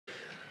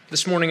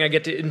This morning I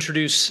get to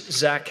introduce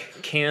Zach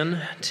Cann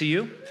to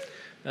you.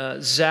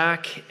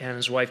 Zach and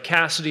his wife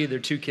Cassidy, their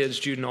two kids,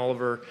 Jude and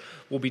Oliver,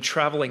 will be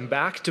traveling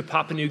back to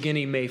Papua New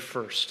Guinea May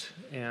 1st.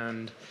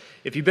 And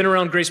if you've been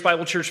around Grace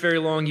Bible Church very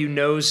long, you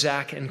know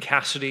Zach and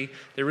Cassidy.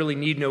 They really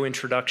need no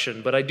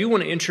introduction. But I do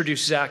want to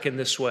introduce Zach in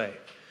this way.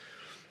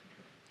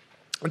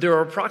 There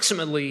are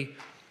approximately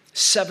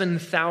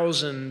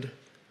 7,000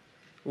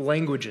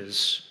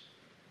 languages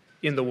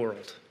in the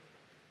world.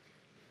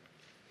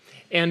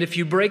 And if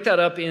you break that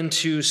up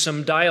into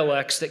some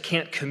dialects that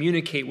can't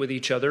communicate with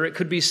each other, it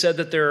could be said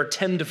that there are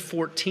 10 to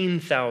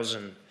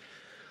 14,000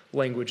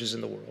 languages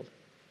in the world.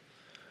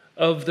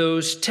 Of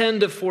those 10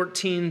 to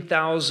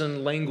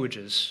 14,000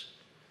 languages,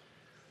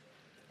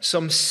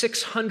 some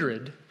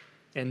 600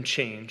 and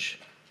change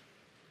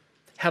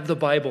have the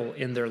Bible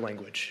in their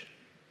language.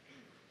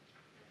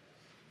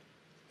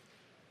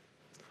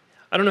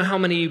 I don't know how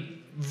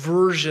many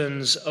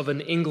versions of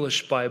an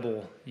English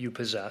Bible you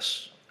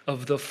possess,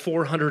 of the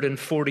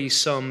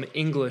 440-some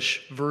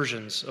English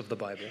versions of the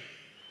Bible.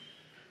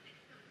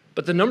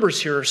 But the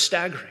numbers here are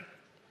staggering.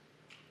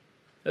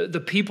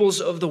 The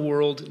peoples of the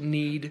world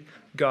need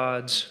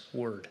God's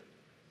word.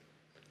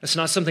 It's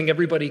not something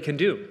everybody can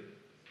do.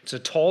 It's a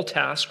tall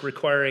task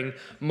requiring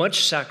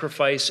much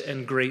sacrifice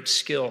and great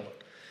skill.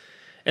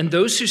 And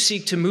those who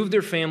seek to move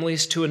their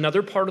families to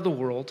another part of the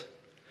world,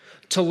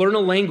 to learn a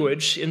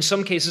language, in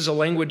some cases a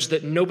language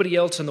that nobody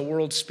else in the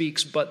world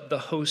speaks but the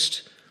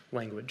host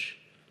language,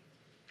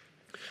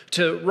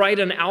 to write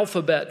an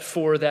alphabet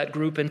for that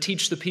group and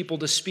teach the people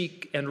to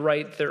speak and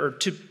write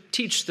to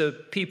teach the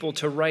people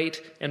to write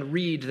and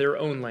read their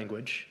own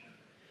language,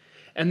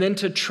 and then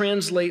to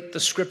translate the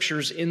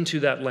scriptures into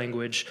that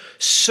language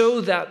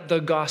so that the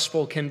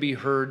gospel can be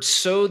heard,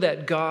 so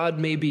that God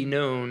may be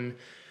known,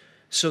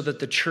 so that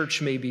the church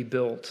may be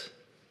built.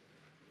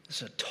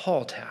 It's a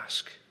tall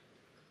task,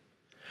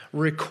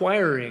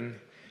 requiring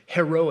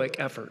heroic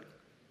effort.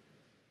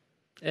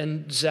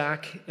 And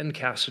Zach and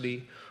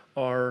Cassidy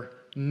are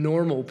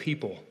normal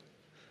people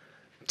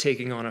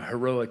taking on a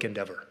heroic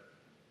endeavor.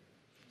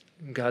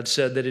 God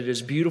said that it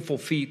is beautiful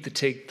feet that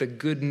take the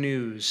good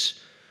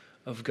news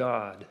of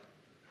God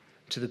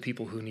to the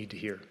people who need to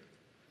hear.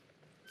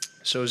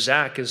 So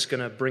Zach is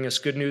going to bring us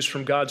good news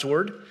from God's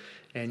word,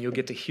 and you'll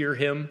get to hear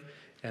him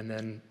and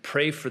then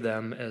pray for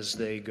them as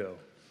they go.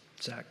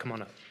 Zach, come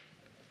on up.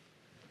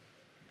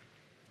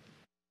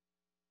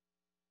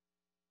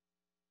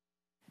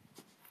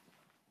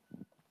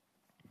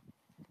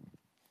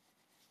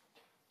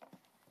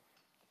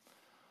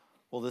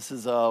 Well, this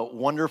is a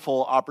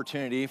wonderful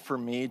opportunity for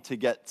me to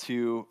get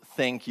to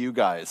thank you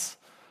guys.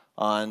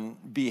 On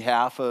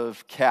behalf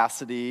of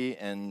Cassidy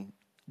and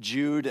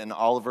Jude and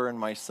Oliver and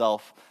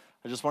myself,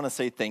 I just want to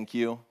say thank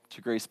you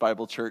to Grace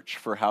Bible Church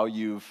for how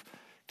you've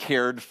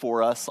cared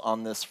for us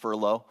on this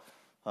furlough.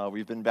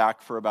 We've been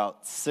back for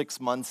about 6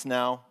 months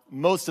now.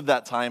 Most of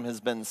that time has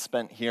been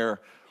spent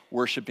here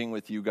worshiping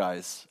with you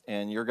guys.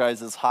 And your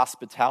guys'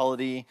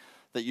 hospitality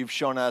that you've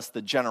shown us,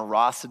 the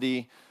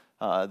generosity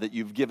that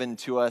you've given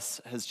to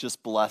us has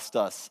just blessed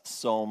us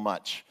so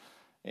much.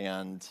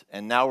 And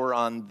now we're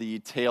on the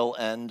tail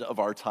end of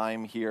our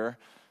time here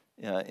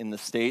in the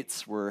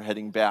States. We're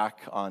heading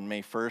back on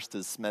May 1st,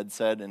 as Smed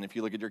said. And if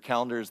you look at your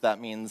calendars,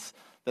 that means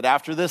that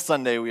after this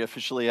Sunday, we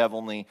officially have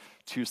only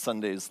 2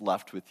 Sundays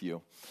left with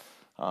you.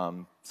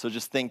 So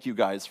just thank you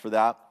guys for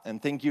that. And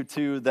thank you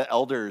to the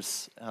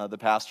elders, the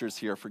pastors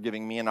here, for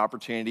giving me an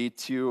opportunity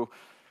to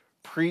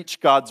preach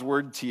God's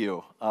word to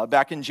you.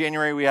 Back in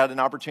January,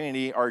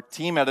 our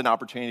team had an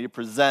opportunity to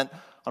present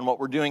on what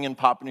we're doing in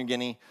Papua New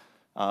Guinea.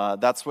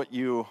 That's what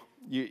you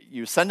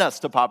send us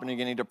to Papua New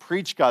Guinea to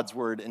preach God's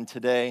word, and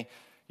today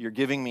you're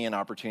giving me an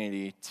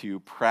opportunity to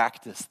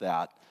practice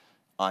that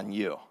on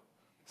you.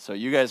 So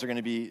you guys are going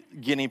to be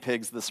guinea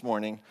pigs this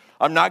morning.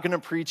 I'm not going to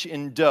preach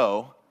in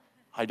dough.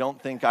 I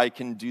don't think I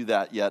can do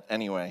that yet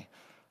anyway.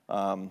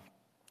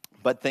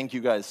 But thank you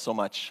guys so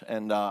much.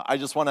 And I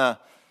just want to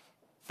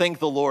thank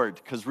the Lord,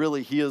 because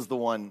really he is the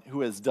one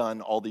who has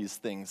done all these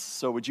things.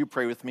 So would you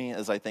pray with me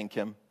as I thank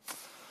him?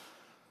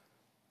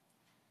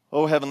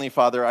 Oh, Heavenly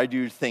Father, I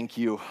do thank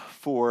you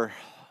for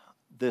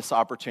this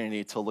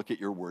opportunity to look at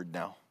your word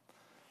now.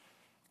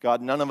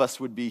 God, none of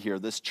us would be here.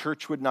 This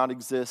church would not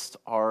exist.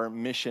 Our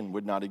mission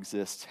would not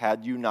exist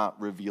had you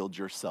not revealed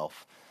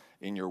yourself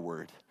in your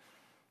word.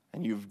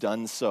 And you've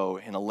done so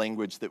in a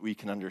language that we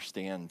can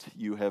understand.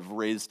 You have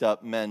raised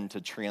up men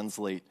to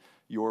translate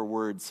your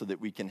word so that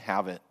we can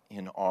have it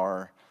in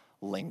our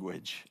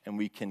language and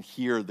we can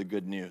hear the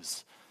good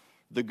news.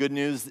 The good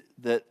news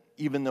that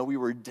even though we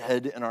were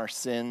dead in our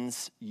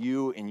sins,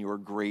 you in your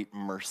great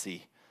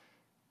mercy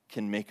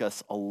can make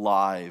us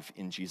alive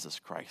in Jesus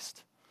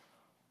Christ.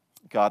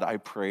 God, I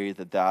pray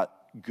that that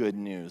good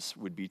news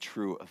would be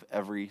true of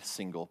every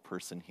single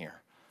person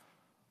here.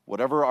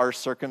 Whatever our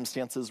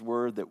circumstances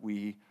were that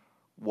we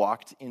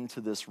walked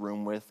into this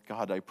room with,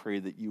 God, I pray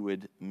that you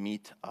would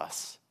meet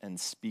us and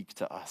speak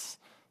to us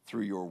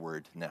through your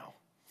word now.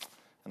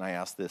 And I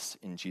ask this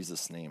in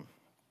Jesus' name.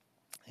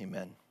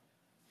 Amen.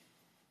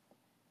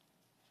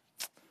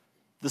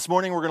 This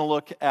morning we're going to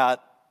look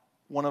at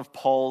one of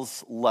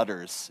Paul's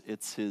letters.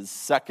 It's his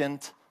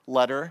second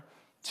letter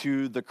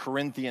to the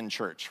Corinthian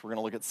church. We're going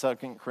to look at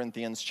 2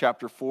 Corinthians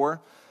chapter 4.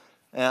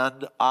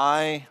 And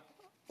I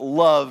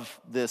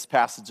love this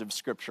passage of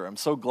Scripture. I'm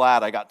so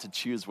glad I got to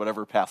choose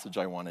whatever passage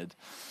I wanted.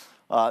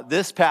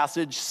 This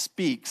passage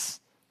speaks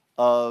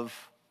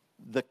of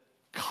the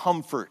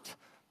comfort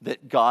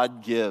that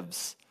God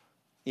gives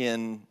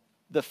in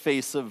the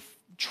face of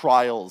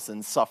trials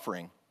and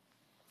suffering.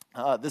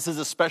 This is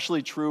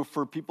especially true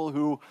for people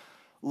who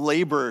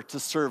labor to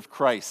serve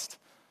Christ.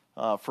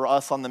 For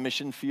us on the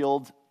mission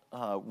field,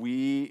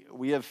 we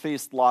have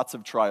faced lots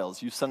of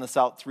trials. You sent us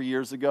out 3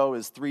 years ago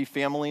as 3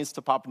 families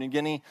to Papua New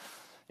Guinea,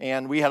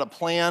 and we had a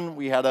plan.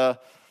 We had a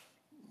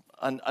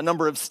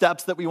number of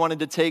steps that we wanted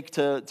to take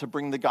to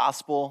bring the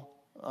gospel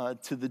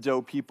to the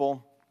Doe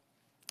people.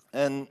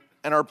 And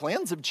our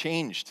plans have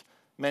changed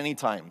many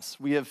times.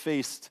 We have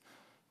faced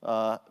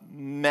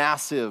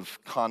massive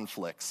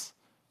conflicts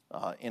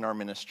in our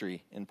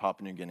ministry in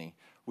Papua New Guinea.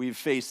 We've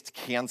faced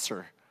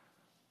cancer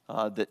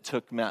that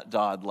took Matt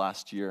Dodd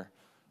last year.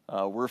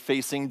 We're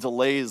facing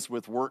delays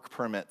with work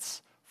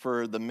permits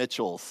for the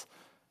Mitchells.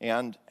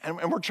 And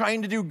we're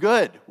trying to do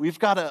good. We've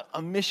got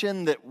a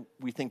mission that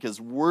we think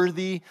is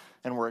worthy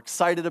and we're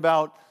excited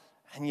about,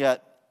 and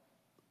yet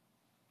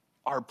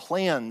our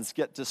plans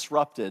get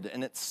disrupted,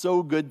 and it's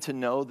so good to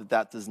know that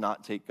that does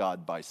not take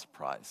God by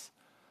surprise.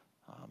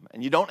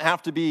 And you don't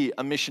have to be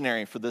a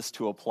missionary for this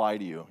to apply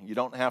to you. You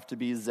don't have to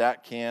be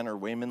Zach Cann or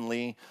Wayman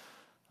Lee.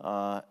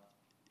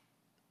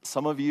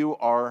 Some of you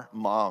are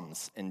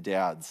moms and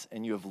dads,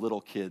 and you have little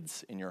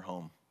kids in your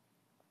home.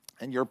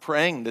 And you're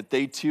praying that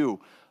they too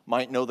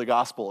might know the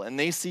gospel. And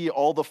they see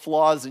all the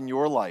flaws in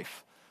your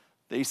life.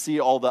 They see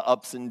all the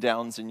ups and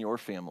downs in your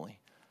family.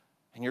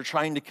 And you're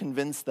trying to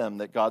convince them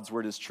that God's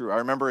word is true. I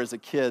remember as a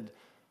kid,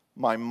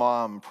 my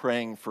mom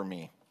praying for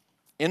me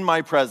in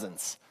my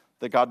presence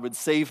that God would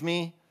save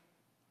me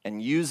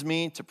and use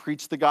me to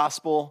preach the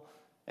gospel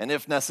and,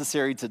 if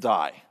necessary, to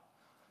die.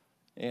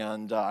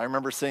 And I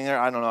remember sitting there,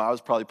 I don't know, I was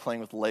probably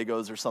playing with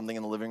Legos or something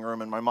in the living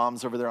room, and my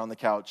mom's over there on the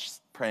couch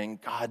praying,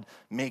 God,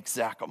 make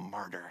Zach a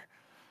martyr.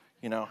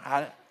 You know,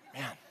 man,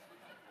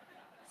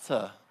 it's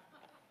a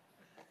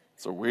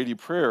weighty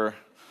prayer.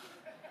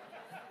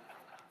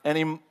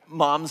 Any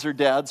moms or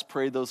dads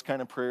pray those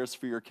kind of prayers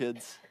for your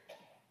kids?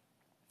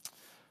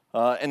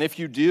 And if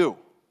you do,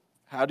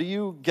 how do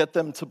you get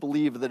them to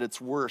believe that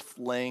it's worth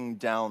laying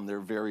down their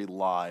very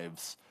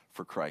lives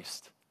for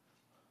Christ?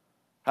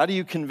 How do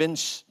you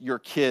convince your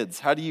kids?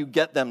 How do you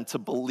get them to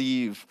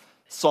believe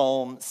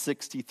Psalm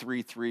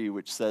 63:3,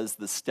 which says,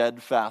 the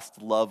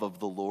steadfast love of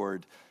the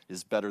Lord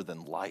is better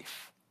than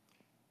life?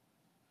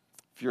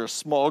 If you're a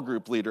small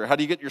group leader, how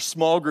do you get your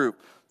small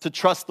group to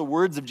trust the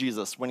words of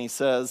Jesus when he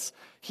says,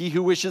 he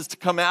who wishes to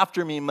come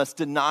after me must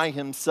deny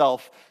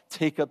himself,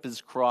 take up his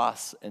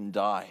cross, and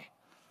die?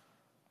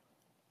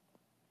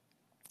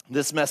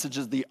 This message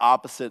is the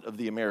opposite of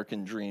the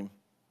American dream.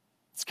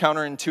 It's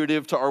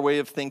counterintuitive to our way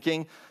of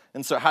thinking.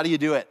 And so how do you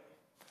do it?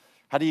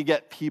 How do you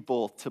get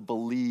people to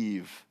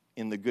believe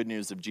in the good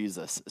news of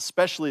Jesus,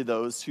 especially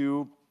those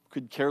who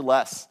could care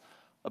less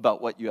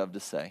about what you have to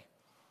say?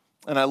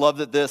 And I love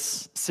that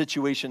this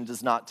situation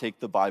does not take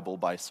the Bible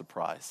by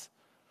surprise.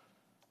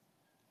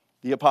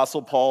 The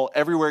Apostle Paul,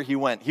 everywhere he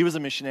went, he was a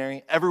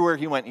missionary. Everywhere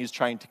he went, he's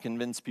trying to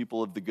convince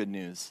people of the good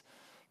news,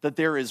 that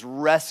there is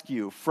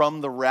rescue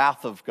from the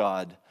wrath of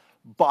God,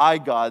 by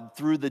God,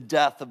 through the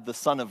death of the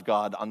Son of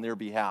God on their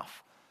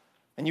behalf.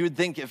 And you would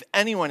think if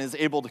anyone is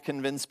able to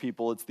convince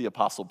people, it's the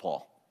Apostle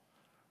Paul,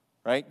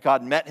 right?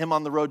 God met him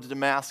on the road to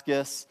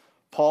Damascus.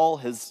 Paul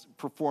has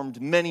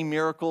performed many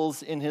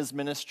miracles in his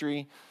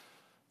ministry.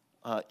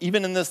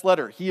 Even in this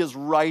letter, he is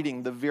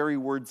writing the very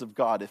words of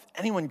God. If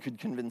anyone could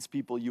convince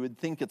people, you would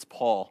think it's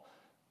Paul.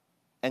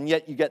 And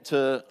yet you get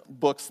to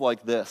books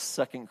like this,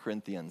 2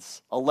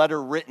 Corinthians, a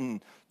letter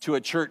written to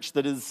a church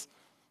that is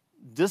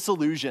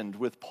disillusioned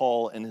with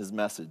Paul and his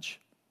message.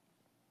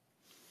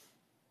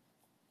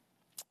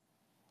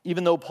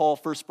 Even though Paul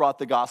first brought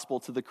the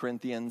gospel to the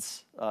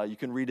Corinthians, you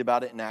can read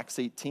about it in Acts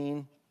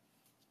 18,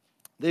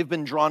 they've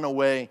been drawn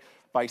away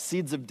by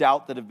seeds of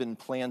doubt that have been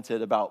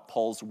planted about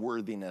Paul's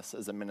worthiness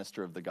as a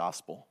minister of the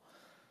gospel.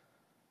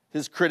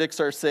 His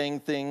critics are saying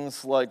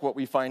things like what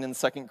we find in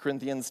 2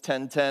 Corinthians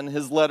 10:10.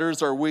 His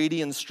letters are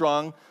weighty and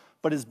strong,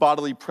 but his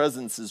bodily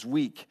presence is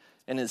weak,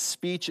 and his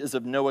speech is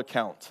of no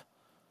account.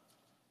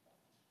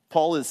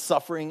 Paul is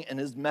suffering, and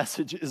his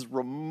message is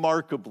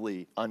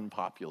remarkably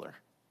unpopular.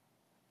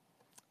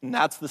 And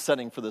that's the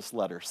setting for this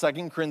letter.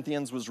 2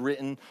 Corinthians was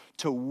written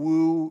to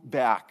woo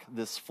back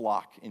this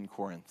flock in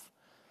Corinth.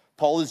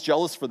 Paul is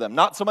jealous for them,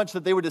 not so much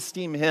that they would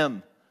esteem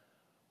him,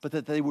 but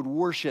that they would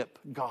worship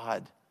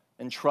God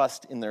and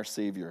trust in their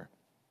Savior.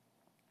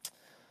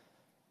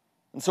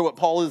 And so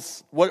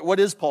what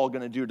is Paul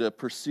going to do to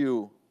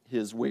pursue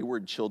his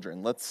wayward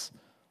children? Let's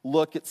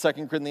look at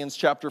 2 Corinthians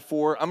chapter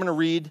 4. I'm going to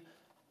read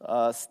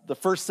the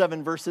first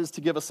 7 verses to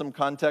give us some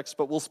context,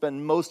 but we'll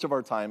spend most of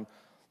our time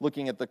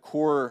looking at the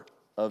core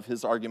of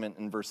his argument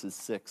in verses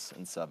 6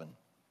 and 7.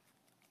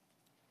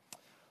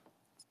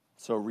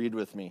 So read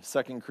with me,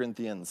 2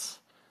 Corinthians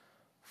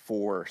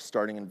 4,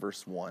 starting in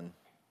verse 1.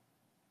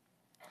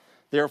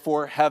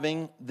 Therefore,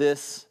 having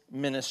this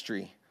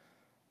ministry,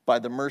 by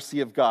the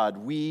mercy of God,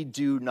 we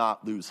do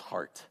not lose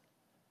heart.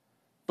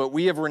 But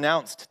we have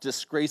renounced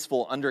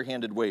disgraceful,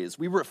 underhanded ways.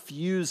 We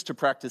refuse to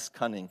practice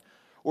cunning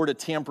or to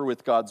tamper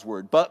with God's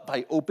word. But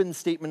by open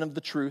statement of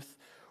the truth,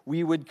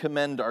 we would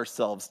commend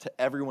ourselves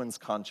to everyone's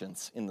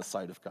conscience in the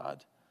sight of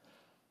God.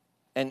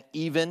 And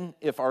even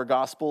if our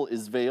gospel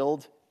is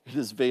veiled, it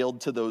is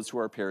veiled to those who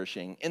are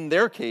perishing. In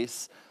their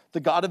case, the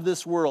God of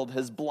this world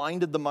has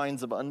blinded the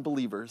minds of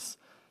unbelievers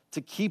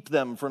to keep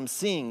them from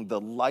seeing the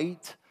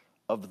light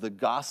of the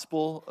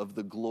gospel of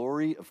the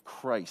glory of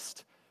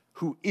Christ,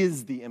 who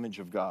is the image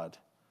of God.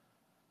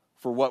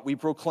 For what we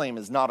proclaim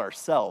is not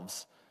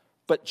ourselves,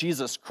 but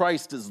Jesus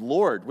Christ is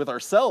Lord, with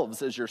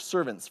ourselves as your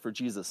servants for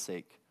Jesus'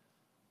 sake.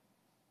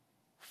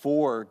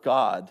 For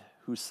God,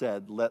 who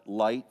said, "Let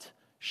light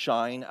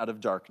shine out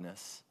of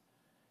darkness,"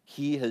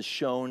 he has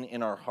shone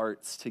in our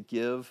hearts to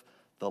give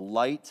the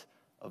light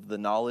of the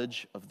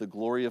knowledge of the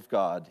glory of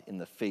God in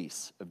the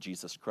face of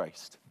Jesus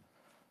Christ.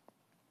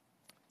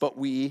 But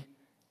we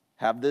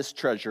have this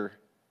treasure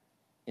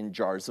in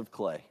jars of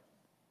clay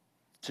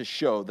to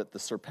show that the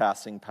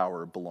surpassing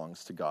power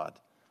belongs to God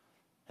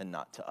and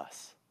not to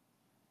us.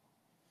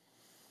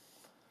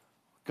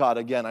 God,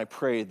 again, I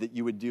pray that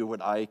you would do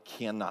what I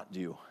cannot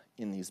do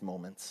in these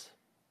moments.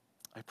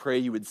 I pray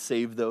you would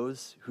save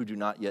those who do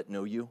not yet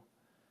know you,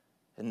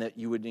 and that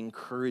you would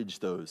encourage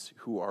those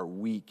who are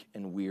weak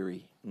and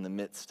weary in the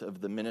midst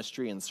of the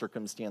ministry and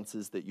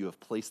circumstances that you have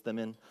placed them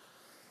in.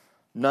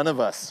 None of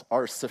us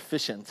are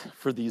sufficient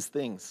for these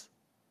things,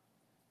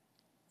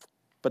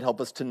 but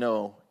help us to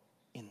know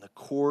in the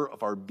core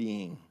of our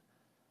being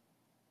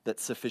that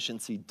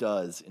sufficiency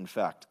does, in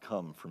fact,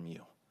 come from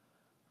you.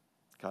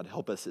 God,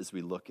 help us as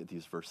we look at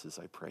these verses,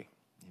 I pray.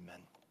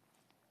 Amen.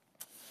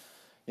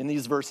 In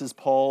these verses,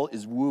 Paul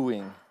is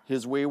wooing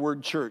his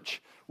wayward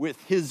church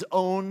with his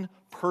own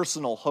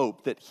personal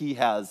hope that he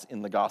has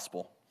in the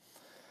gospel.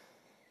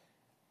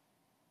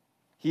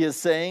 He is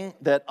saying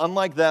that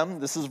unlike them,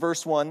 this is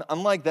verse 1,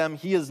 unlike them,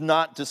 he is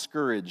not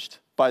discouraged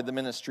by the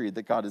ministry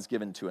that God has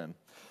given to him.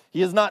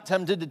 He is not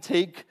tempted to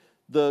take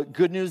the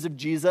good news of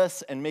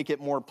Jesus and make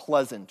it more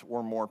pleasant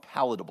or more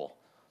palatable.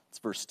 It's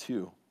verse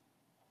 2.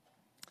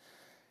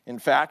 In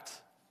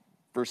fact,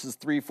 verses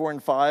 3, 4,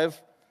 and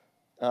 5,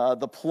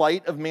 the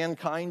plight of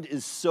mankind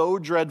is so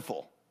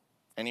dreadful,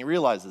 and he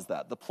realizes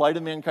that. The plight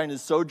of mankind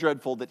is so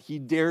dreadful that he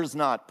dares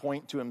not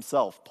point to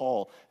himself,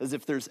 Paul, as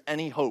if there's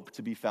any hope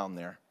to be found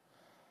there.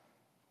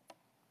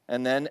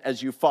 And then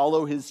as you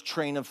follow his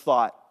train of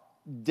thought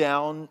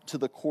down to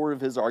the core of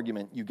his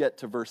argument, you get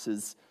to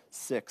verses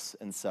 6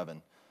 and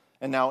 7.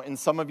 And now in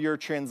some of your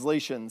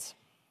translations,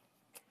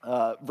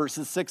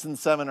 verses 6 and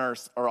 7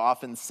 are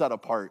often set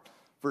apart.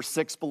 Verse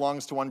 6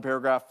 belongs to one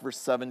paragraph, verse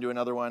 7 to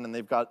another one, and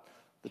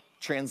the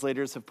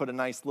translators have put a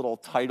nice little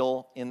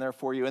title in there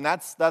for you. And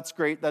that's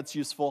great, that's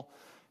useful.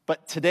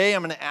 But today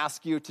I'm going to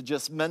ask you to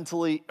just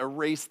mentally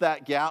erase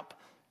that gap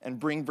and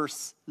bring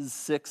verses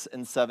 6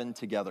 and 7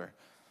 together.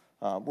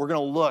 We're going to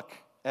look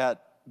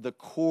at the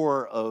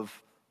core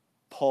of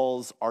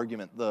Paul's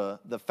argument,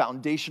 the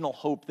foundational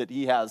hope that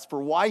he has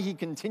for why he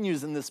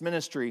continues in this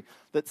ministry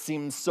that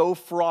seems so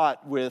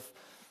fraught with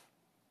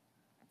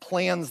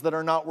plans that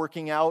are not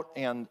working out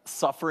and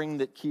suffering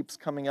that keeps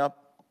coming up.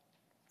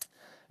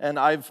 And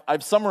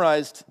I've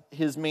summarized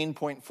his main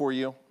point for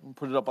you. I'll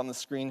put it up on the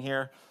screen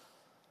here.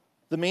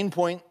 The main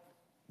point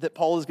that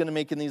Paul is going to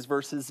make in these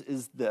verses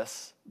is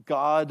this: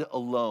 God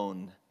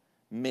alone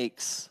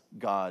makes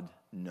God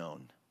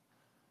known.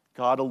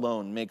 God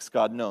alone makes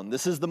God known.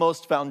 This is the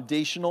most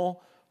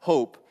foundational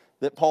hope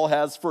that Paul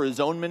has for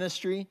his own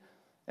ministry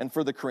and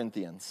for the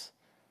Corinthians.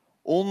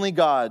 Only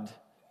God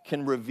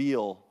can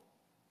reveal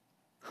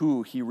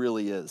who he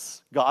really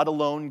is. God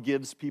alone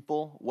gives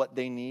people what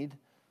they need,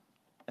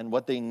 and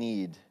what they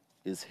need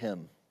is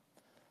him.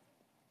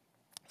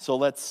 So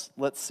let's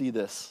see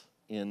this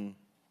in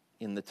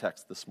the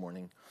text this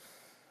morning.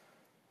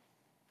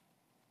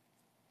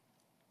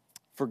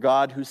 For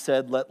God, who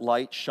said, "Let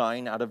light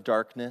shine out of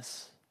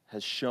darkness,"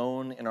 has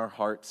shone in our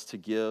hearts to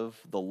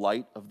give the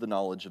light of the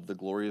knowledge of the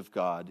glory of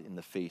God in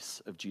the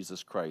face of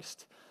Jesus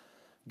Christ.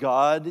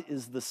 God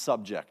is the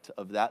subject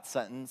of that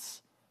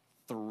sentence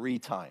 3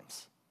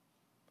 times.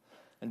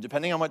 And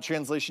depending on what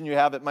translation you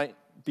have, it might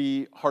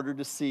be harder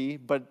to see,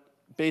 but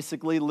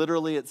basically,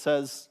 literally, it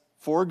says,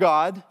 "For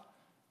God,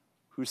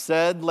 who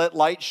said, 'Let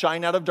light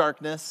shine out of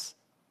darkness,'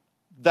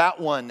 that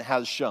one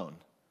has shone."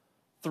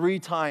 3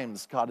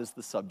 times God is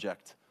the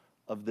subject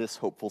of this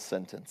hopeful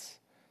sentence.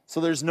 So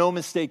there's no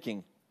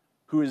mistaking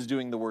who is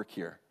doing the work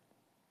here.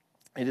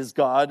 It is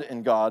God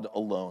and God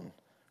alone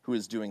who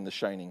is doing the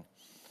shining.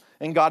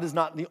 And God is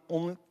not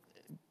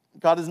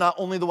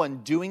only the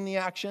one doing the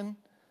action,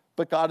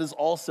 but God is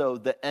also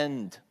the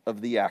end of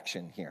the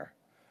action here.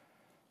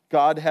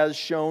 God has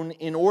shown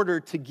in order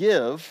to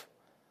give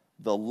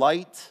the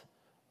light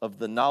of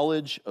the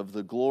knowledge of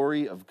the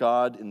glory of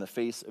God in the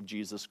face of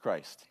Jesus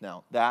Christ.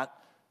 Now, that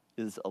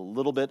is a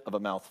little bit of a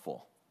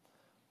mouthful.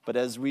 But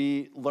as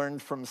we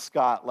learned from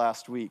Scott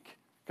last week,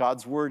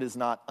 God's word is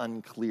not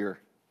unclear.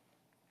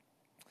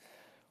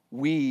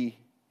 We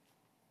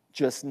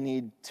just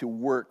need to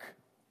work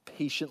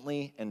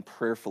patiently and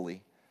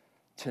prayerfully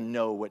to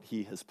know what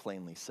he has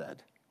plainly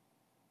said.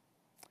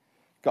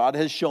 God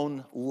has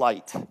shown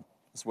light,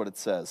 is what it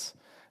says.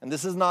 And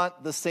this is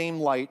not the same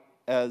light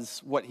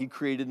as what he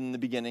created in the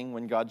beginning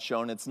when God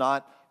shone. It's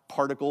not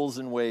particles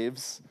and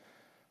waves.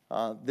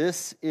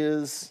 This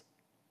is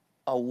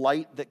a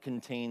light that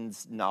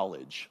contains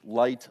knowledge,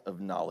 light of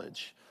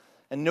knowledge.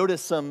 And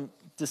notice some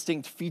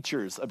distinct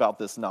features about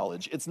this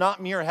knowledge. It's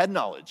not mere head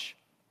knowledge.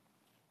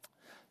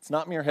 It's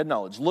not mere head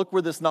knowledge. Look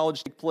where this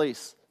knowledge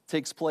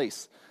takes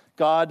place.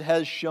 God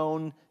has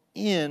shone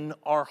in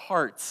our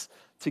hearts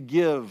to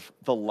give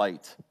the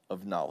light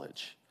of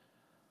knowledge.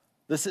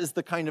 This is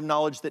the kind of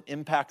knowledge that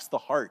impacts the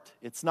heart.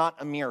 It's not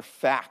a mere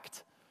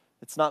fact.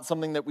 It's not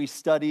something that we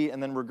study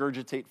and then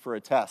regurgitate for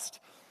a test.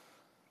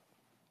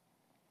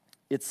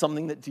 It's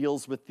something that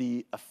deals with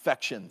the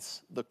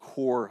affections, the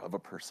core of a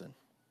person.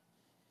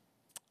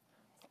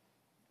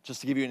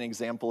 Just to give you an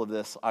example of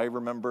this, I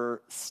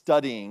remember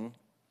studying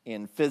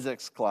in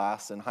physics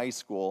class in high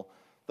school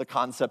the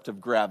concept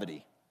of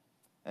gravity.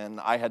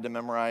 And I had to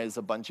memorize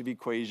a bunch of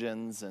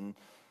equations and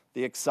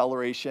the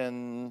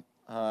acceleration.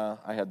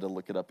 I had to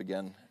look it up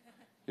again.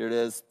 Here it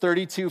is,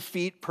 32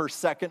 feet per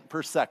second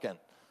per second.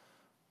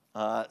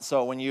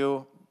 So when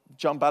you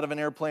jump out of an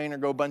airplane or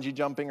go bungee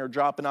jumping or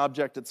drop an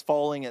object, it's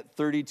falling at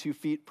 32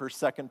 feet per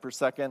second per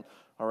second.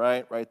 All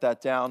right, write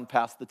that down,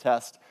 pass the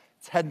test.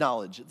 It's head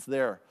knowledge, it's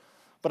there.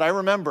 But I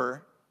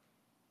remember,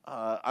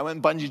 I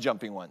went bungee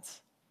jumping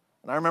once.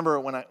 And I remember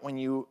when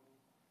you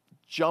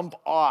jump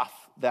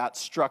off that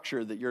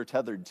structure that you're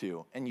tethered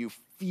to and you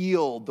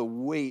feel the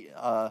weight,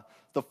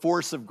 the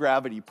force of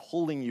gravity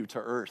pulling you to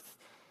earth,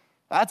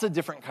 that's a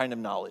different kind of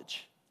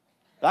knowledge.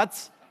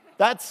 That's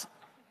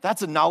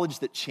a knowledge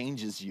that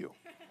changes you.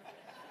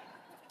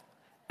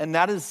 And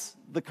that is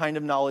the kind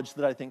of knowledge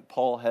that I think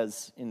Paul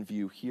has in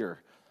view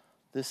here.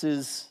 This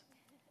is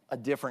a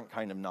different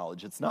kind of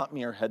knowledge. It's not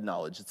mere head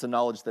knowledge. It's a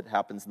knowledge that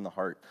happens in the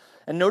heart.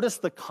 And notice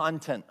the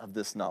content of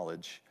this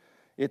knowledge.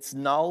 It's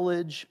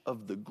knowledge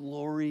of the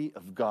glory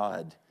of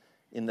God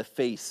in the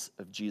face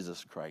of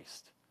Jesus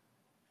Christ.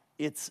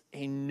 It's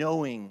a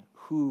knowing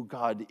who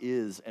God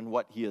is and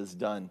what he has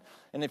done.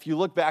 And if you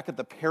look back at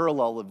the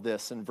parallel of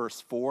this in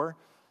verse 4,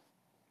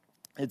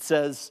 it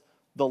says,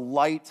 the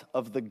light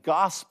of the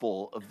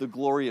gospel of the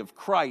glory of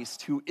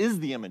Christ, who is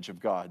the image of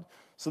God.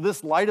 So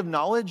this light of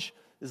knowledge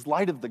is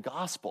light of the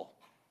gospel.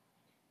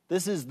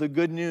 This is the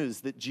good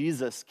news that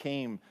Jesus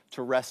came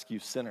to rescue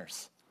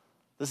sinners.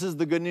 This is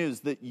the good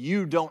news that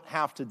you don't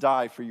have to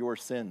die for your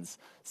sins.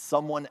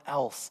 Someone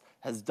else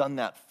has done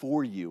that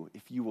for you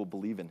if you will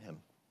believe in him.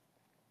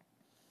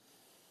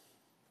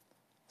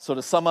 So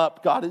to sum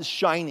up, God is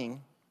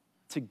shining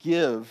to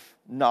give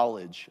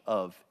knowledge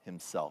of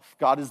himself.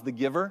 God is the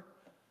giver,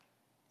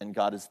 and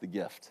God is the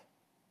gift.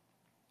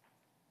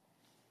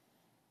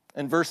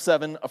 And verse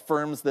 7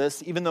 affirms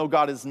this, even though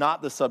God is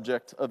not the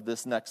subject of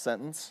this next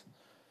sentence,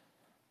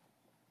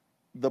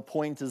 the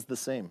point is the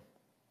same.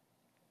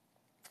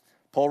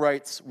 Paul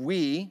writes,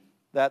 we,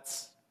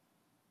 that's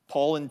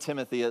Paul and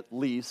Timothy at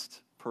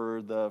least,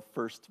 per the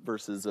first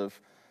verses of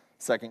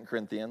 2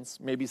 Corinthians,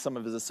 maybe some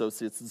of his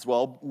associates as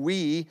well,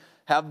 we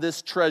have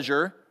this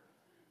treasure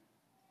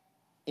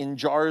in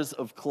jars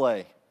of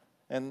clay.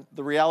 And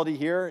the reality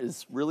here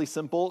is really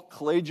simple.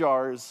 Clay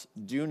jars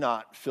do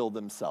not fill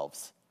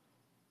themselves,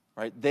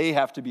 right? They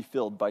have to be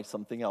filled by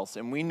something else.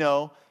 And we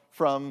know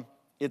from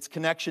its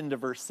connection to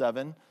verse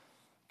 7,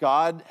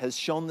 God has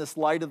shown this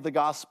light of the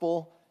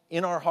gospel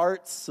in our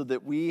hearts so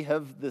that we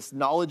have this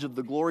knowledge of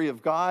the glory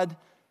of God,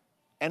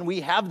 and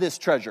we have this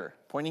treasure.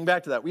 Pointing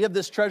back to that, we have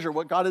this treasure,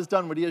 what God has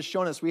done, what he has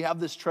shown us, we have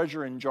this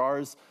treasure in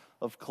jars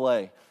of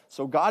clay.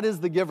 So God is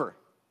the giver,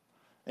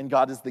 and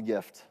God is the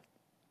gift.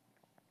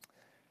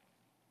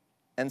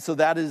 And so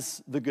that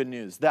is the good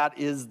news. That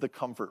is the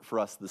comfort for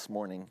us this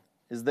morning,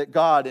 is that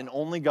God and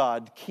only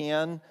God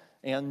can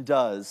and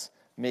does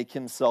make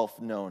himself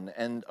known.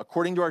 And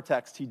according to our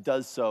text, he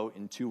does so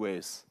in two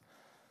ways.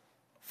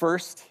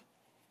 First,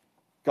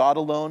 God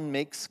alone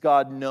makes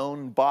God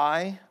known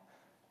by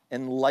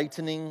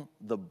enlightening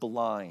the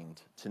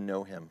blind to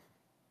know him.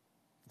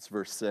 It's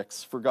verse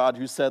 6. For God,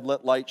 who said,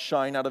 "Let light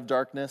shine out of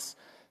darkness,"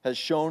 has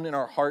shone in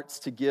our hearts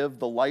to give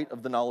the light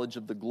of the knowledge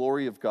of the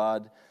glory of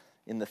God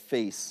in the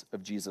face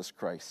of Jesus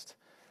Christ.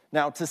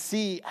 Now, to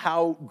see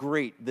how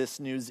great this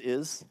news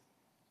is,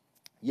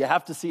 you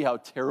have to see how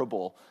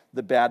terrible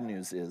the bad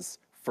news is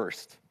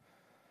first.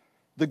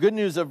 The good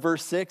news of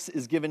verse 6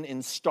 is given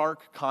in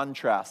stark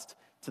contrast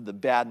to the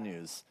bad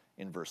news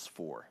in verse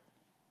 4.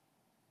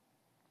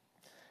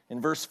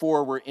 In verse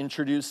 4, we're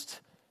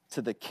introduced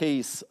to the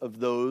case of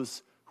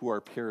those who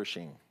are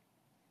perishing.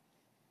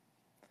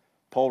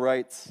 Paul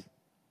writes,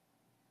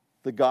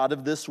 "The God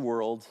of this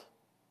world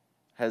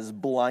has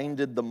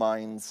blinded the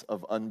minds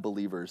of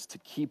unbelievers to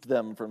keep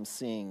them from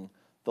seeing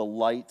the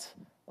light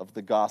of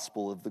the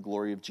gospel of the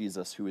glory of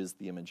Jesus, who is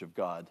the image of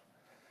God.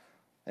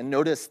 And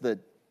notice the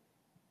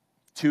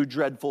two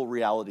dreadful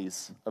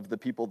realities of the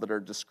people that are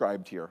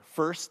described here.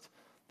 First,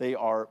 they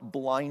are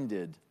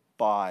blinded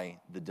by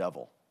the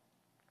devil.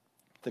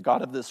 The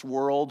god of this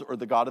world or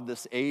the god of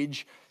this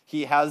age,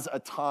 he has a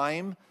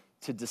time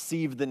to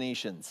deceive the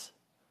nations.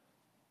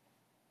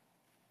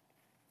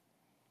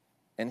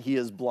 And he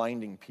is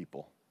blinding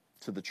people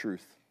to the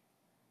truth.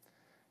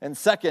 And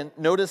second,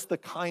 notice the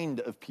kind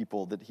of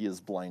people that he is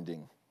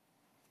blinding.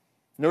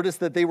 Notice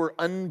that they were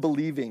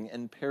unbelieving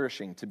and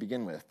perishing to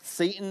begin with.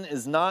 Satan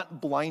is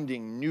not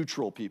blinding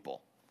neutral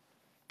people,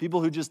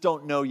 people who just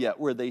don't know yet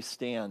where they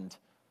stand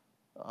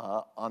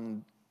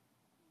on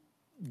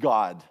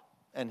God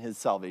and his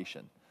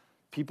salvation.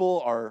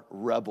 People are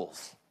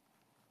rebels.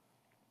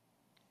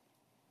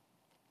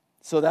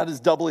 So that is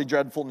doubly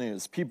dreadful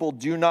news. People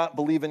do not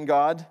believe in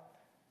God,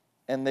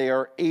 and they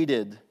are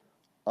aided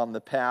on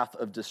the path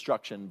of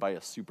destruction by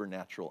a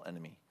supernatural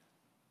enemy.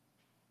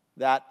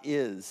 That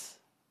is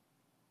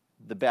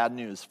the bad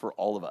news for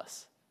all of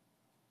us.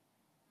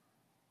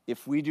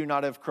 If we do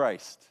not have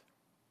Christ,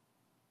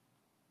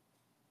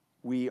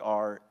 we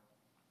are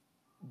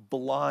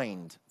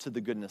blind to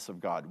the goodness of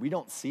God. We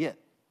don't see it.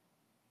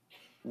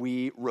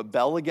 We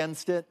rebel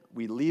against it,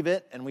 we leave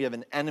it, and we have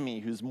an enemy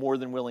who's more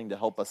than willing to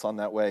help us on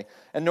that way.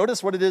 And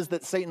notice what it is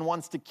that Satan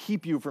wants to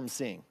keep you from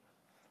seeing.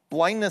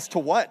 Blindness to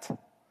what?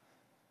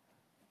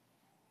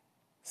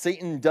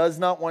 Satan does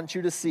not want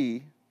you to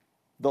see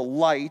the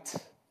light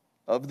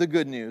of the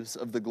good news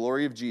of the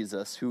glory of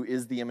Jesus, who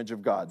is the image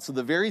of God. So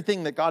the very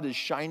thing that God is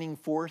shining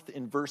forth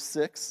in verse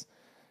 6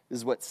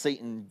 is what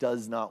Satan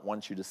does not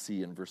want you to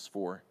see in verse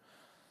 4.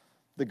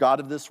 The god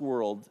of this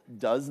world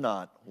does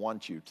not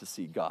want you to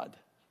see God.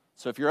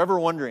 So if you're ever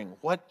wondering,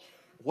 what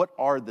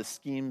are the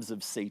schemes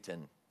of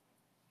Satan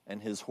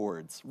and his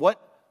hordes?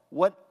 What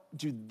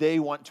do they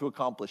want to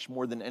accomplish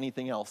more than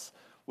anything else?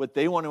 What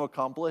they want to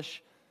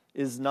accomplish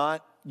is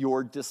not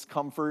your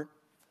discomfort.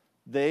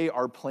 They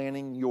are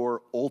planning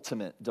your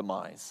ultimate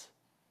demise,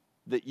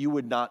 that you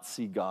would not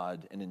see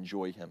God and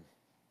enjoy him.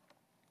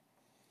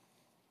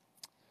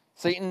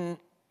 Satan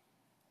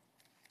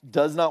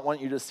does not want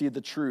you to see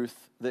the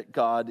truth that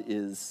God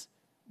is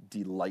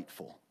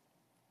delightful.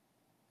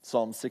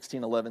 Psalm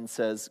 16:11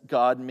 says,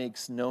 God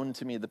makes known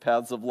to me the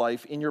paths of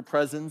life. In your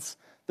presence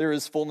there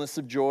is fullness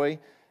of joy.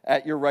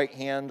 At your right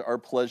hand are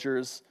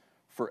pleasures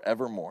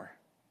forevermore.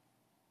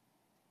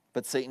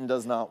 But Satan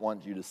does not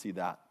want you to see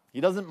that.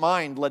 He doesn't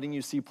mind letting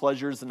you see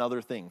pleasures in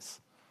other things.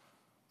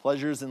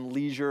 Pleasures in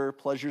leisure,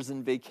 pleasures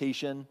in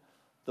vacation,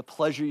 the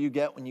pleasure you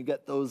get when you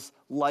get those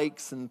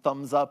likes and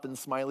thumbs up and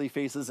smiley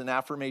faces and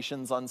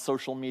affirmations on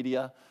social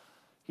media.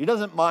 He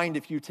doesn't mind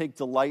if you take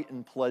delight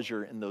and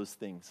pleasure in those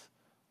things.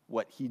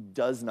 What he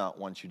does not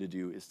want you to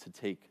do is to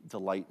take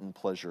delight and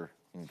pleasure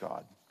in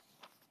God.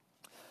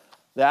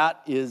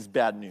 That is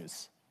bad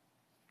news.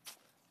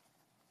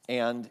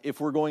 And if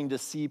we're going to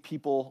see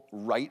people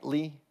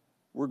rightly,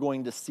 we're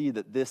going to see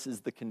that this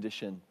is the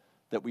condition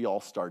that we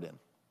all start in.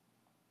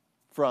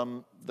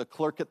 From the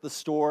clerk at the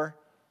store,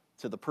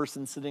 to the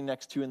person sitting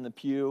next to you in the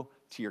pew,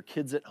 to your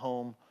kids at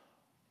home,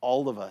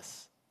 all of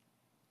us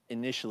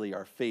initially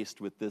are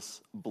faced with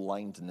this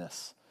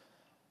blindness.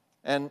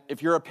 And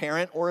if you're a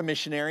parent or a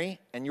missionary,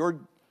 and your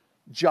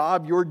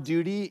job, your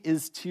duty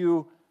is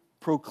to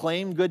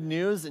proclaim good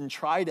news and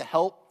try to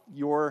help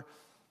your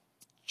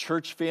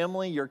church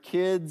family, your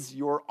kids,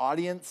 your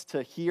audience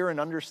to hear and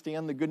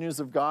understand the good news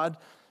of God,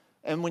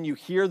 and when you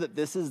hear that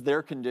this is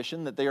their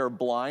condition, that they are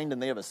blind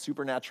and they have a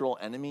supernatural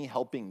enemy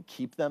helping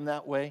keep them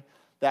that way,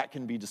 that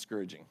can be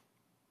discouraging.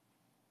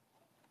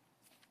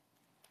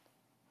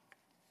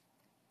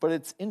 But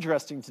it's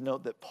interesting to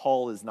note that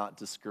Paul is not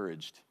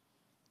discouraged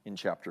in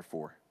chapter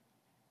 4.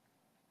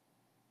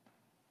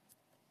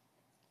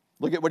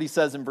 Look at what he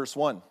says in verse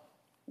 1.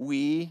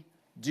 We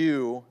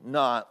do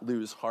not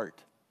lose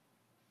heart.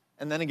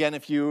 And then again,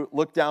 if you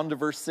look down to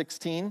verse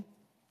 16,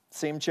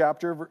 same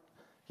chapter,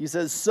 he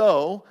says,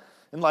 so,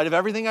 in light of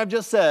everything I've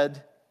just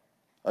said,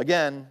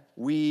 again,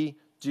 we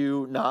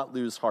do not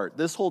lose heart.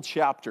 This whole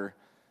chapter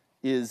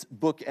is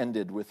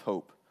bookended with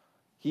hope.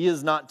 He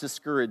is not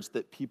discouraged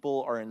that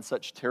people are in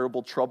such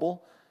terrible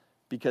trouble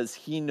because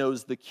he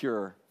knows the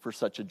cure for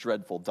such a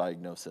dreadful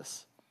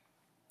diagnosis.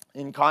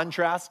 In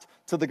contrast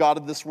to the god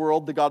of this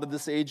world, the god of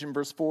this age in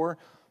verse 4,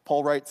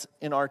 Paul writes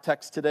in our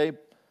text today,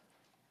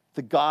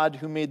 the God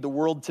who made the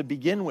world to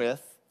begin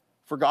with,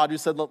 for God who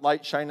said, let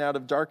light shine out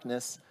of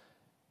darkness,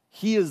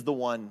 he is the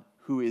one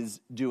who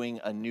is doing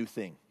a new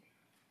thing.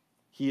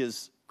 He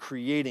is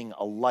creating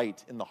a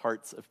light in the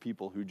hearts of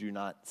people who do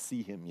not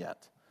see him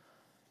yet.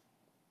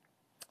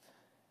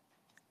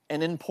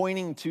 And in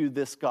pointing to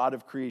this God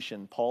of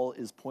creation, Paul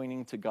is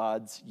pointing to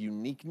God's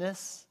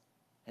uniqueness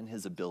and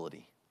his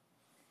ability.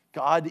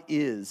 God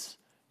is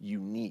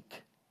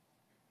unique.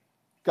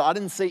 God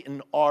and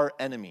Satan are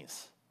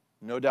enemies,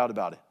 no doubt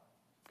about it.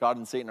 God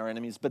and Satan are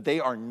enemies, but they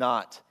are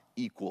not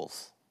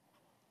equals.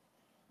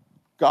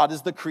 God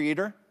is the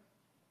creator.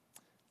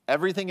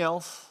 Everything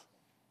else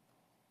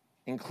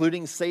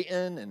including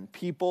Satan and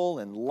people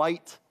and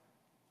light,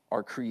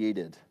 are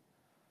created.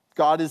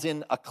 God is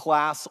in a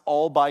class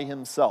all by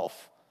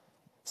himself.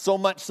 So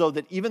much so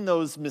that even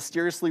those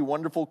mysteriously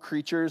wonderful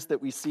creatures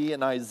that we see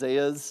in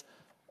Isaiah's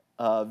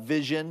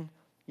vision,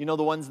 you know,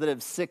 the ones that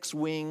have 6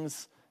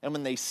 wings, and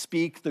when they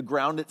speak, the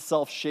ground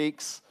itself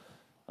shakes.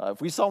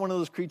 If we saw one of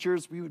those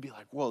creatures, we would be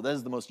like, whoa, that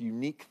is the most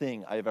unique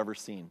thing I have ever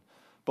seen.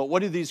 But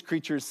what do these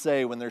creatures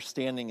say when they're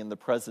standing in the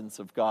presence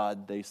of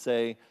God? They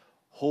say,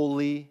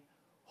 holy,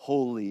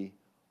 holy,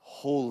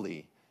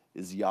 holy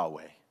is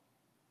Yahweh.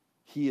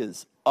 He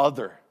is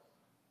other.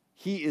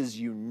 He is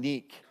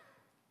unique.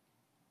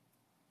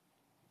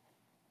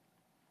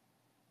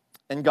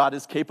 And God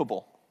is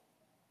capable.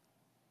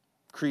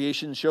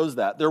 Creation shows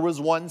that. There was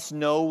once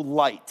no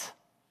light,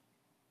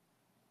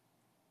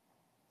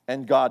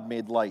 and God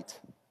made light.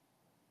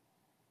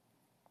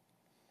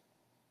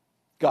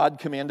 God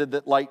commanded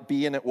that light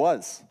be, and it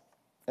was.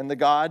 And the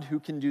God who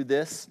can do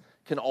this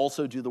can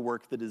also do the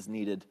work that is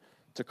needed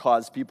to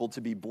cause people to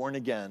be born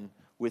again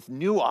with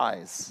new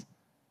eyes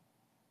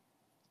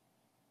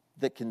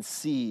that can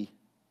see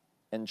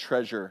and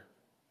treasure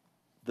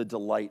the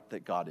delight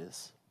that God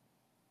is.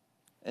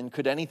 And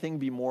could anything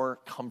be more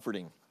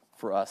comforting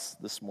for us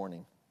this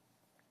morning?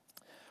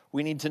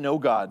 We need to know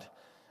God.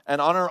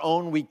 And on our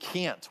own, we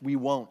can't, we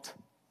won't.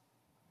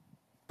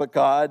 But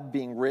God,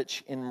 being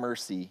rich in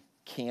mercy,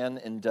 can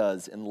and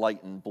does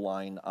enlighten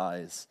blind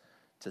eyes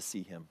to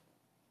see him.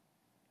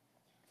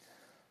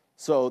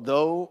 So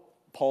though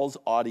Paul's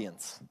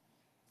audience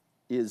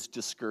is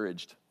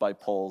discouraged by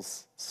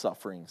Paul's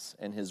sufferings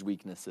and his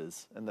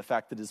weaknesses and the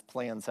fact that his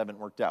plans haven't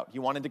worked out, he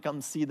wanted to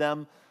come see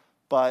them,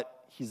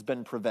 but he's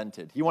been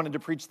prevented. He wanted to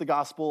preach the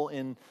gospel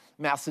in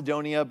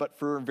Macedonia, but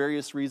for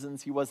various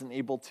reasons he wasn't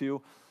able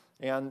to.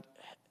 And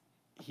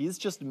he's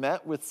just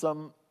met with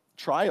some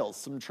trials,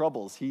 some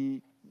troubles.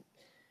 He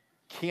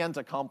can't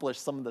accomplish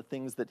some of the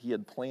things that he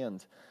had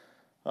planned.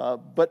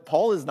 But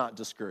Paul is not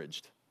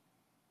discouraged.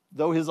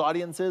 Though his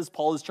audience is,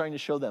 Paul is trying to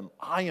show them,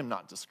 I am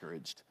not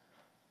discouraged.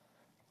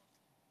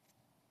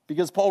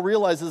 Because Paul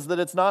realizes that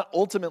it's not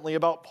ultimately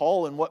about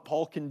Paul and what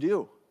Paul can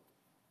do.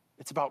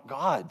 It's about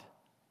God,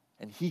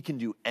 and he can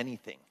do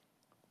anything.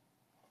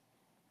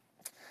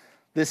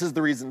 This is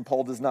the reason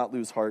Paul does not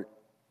lose heart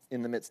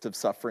in the midst of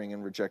suffering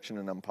and rejection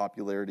and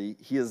unpopularity.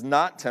 He is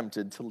not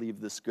tempted to leave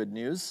this good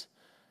news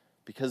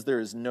because there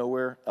is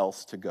nowhere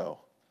else to go.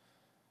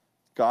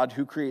 God,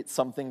 who creates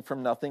something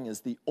from nothing,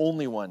 is the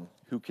only one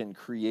who can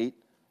create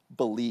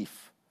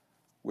belief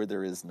where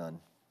there is none.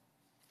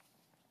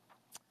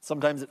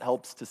 Sometimes it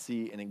helps to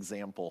see an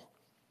example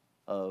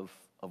of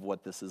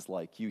what this is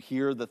like. You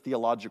hear the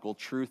theological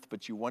truth,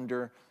 but you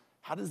wonder,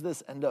 how does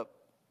this end up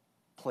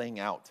playing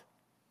out?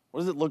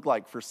 What does it look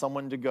like for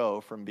someone to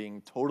go from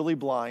being totally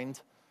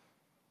blind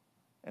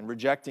and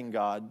rejecting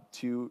God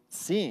to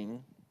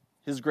seeing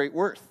his great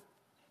worth?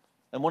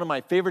 And one of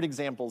my favorite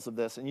examples of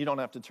this, and you don't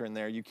have to turn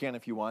there, you can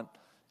if you want,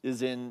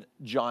 is in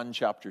John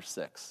chapter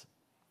 6,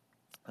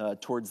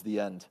 towards the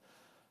end.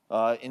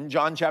 In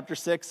John chapter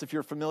 6, if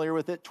you're familiar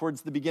with it,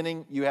 towards the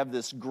beginning, you have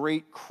this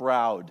great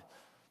crowd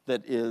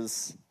that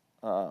is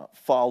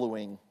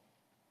following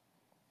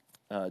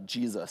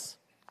Jesus.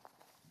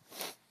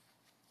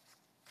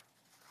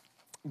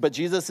 But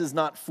Jesus is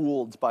not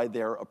fooled by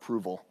their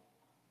approval.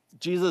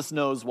 Jesus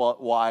knows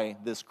why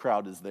this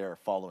crowd is there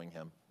following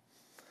him.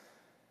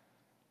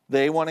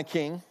 They want a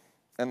king,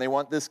 and they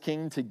want this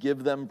king to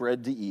give them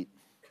bread to eat.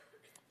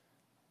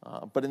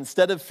 But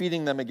instead of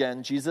feeding them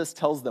again, Jesus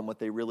tells them what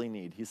they really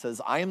need. He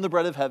says, I am the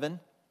bread of heaven.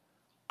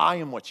 I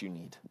am what you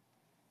need.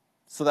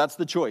 So that's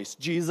the choice.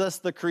 Jesus,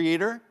 the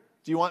creator.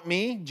 Do you want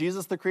me,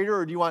 Jesus, the creator,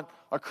 or do you want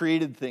a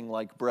created thing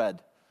like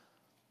bread?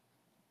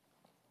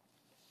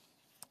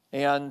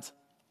 And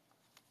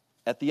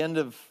at the end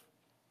of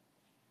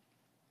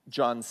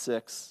John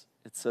 6,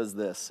 it says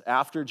this.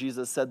 After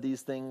Jesus said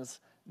these things,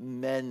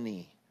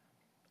 many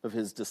of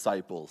his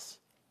disciples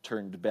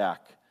turned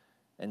back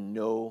and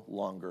no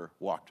longer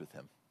walked with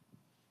him.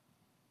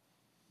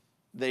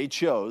 They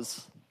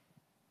chose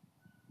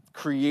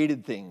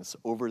created things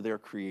over their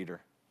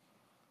creator.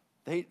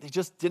 They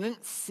just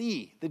didn't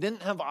see. They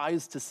didn't have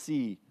eyes to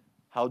see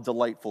how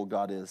delightful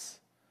God is.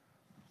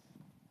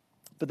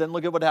 But then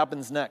look at what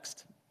happens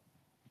next.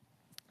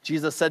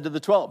 Jesus said to the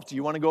 12, do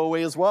you want to go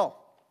away as well?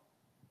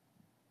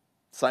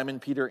 Simon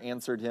Peter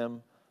answered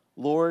him,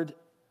 Lord,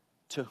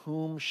 to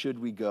whom should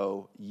we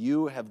go?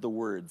 You have the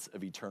words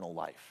of eternal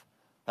life.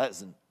 That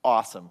is an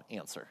awesome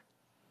answer.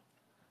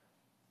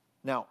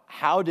 Now,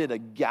 how did a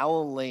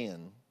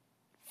Galilean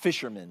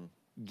fisherman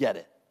get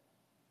it?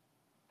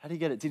 How did he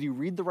get it? Did he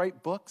read the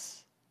right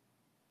books?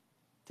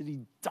 Did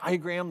he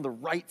diagram the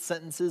right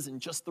sentences in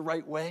just the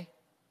right way?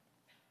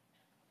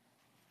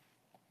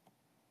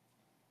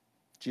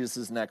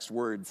 Jesus' next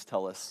words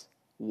tell us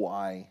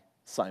why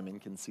Simon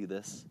can see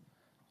this.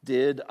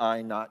 Did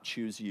I not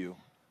choose you,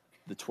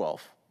 the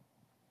 12?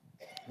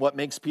 What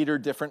makes Peter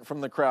different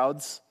from the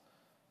crowds?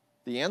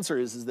 The answer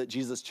is that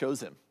Jesus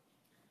chose him.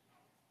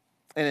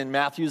 And in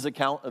Matthew's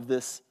account of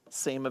this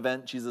same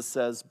event, Jesus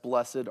says,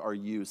 "Blessed are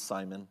you,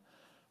 Simon,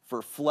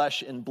 for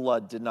flesh and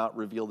blood did not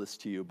reveal this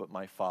to you, but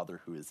my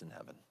Father who is in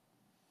heaven."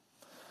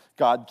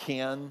 God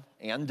can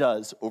and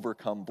does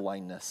overcome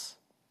blindness.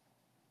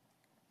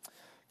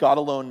 God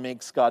alone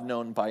makes God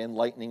known by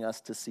enlightening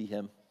us to see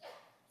him.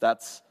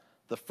 That's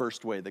the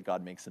first way that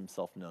God makes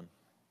himself known.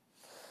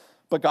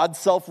 But God's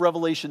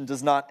self-revelation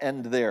does not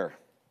end there.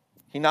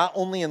 He not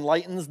only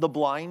enlightens the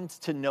blind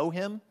to know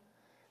him,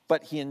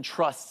 but he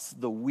entrusts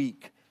the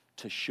weak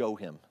to show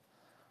him.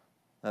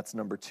 That's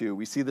number 2.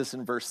 We see this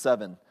in verse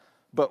 7.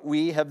 But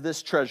we have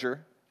this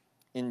treasure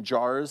in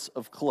jars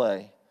of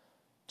clay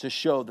to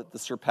show that the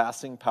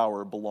surpassing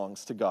power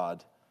belongs to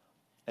God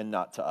and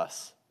not to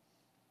us.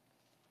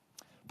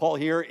 Paul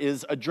here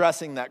is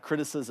addressing that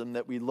criticism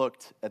that we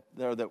looked at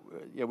there,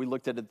 we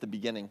looked at the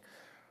beginning,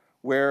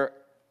 where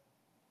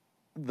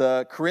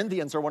the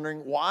Corinthians are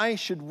wondering, why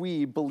should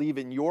we believe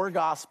in your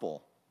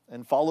gospel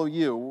and follow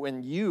you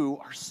when you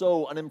are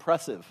so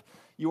unimpressive?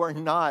 You are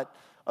not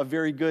a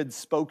very good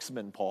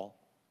spokesman, Paul,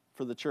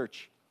 for the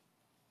church.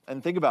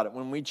 And think about it.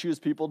 When we choose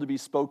people to be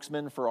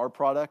spokesmen for our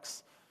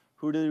products,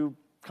 who do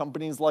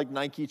companies like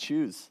Nike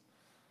choose?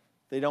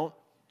 They don't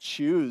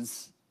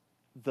choose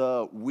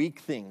the weak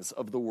things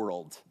of the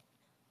world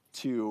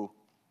to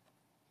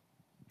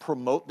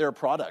promote their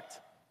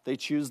product. They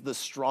choose the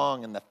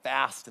strong and the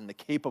fast and the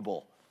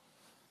capable.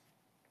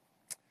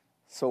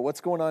 So what's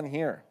going on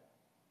here?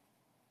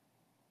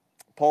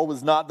 Paul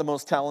was not the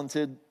most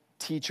talented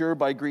teacher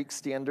by Greek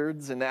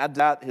standards, and add to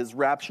that his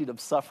rap sheet of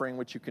suffering,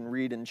 which you can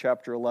read in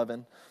chapter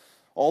 11.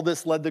 All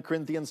this led the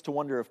Corinthians to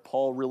wonder if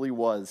Paul really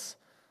was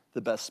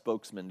the best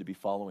spokesman to be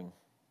following.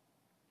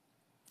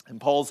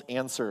 And Paul's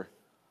answer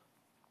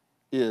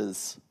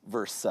is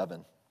verse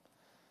 7.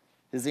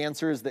 His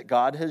answer is that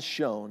God has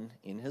shown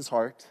in his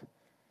heart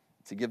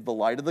to give the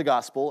light of the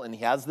gospel, and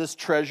he has this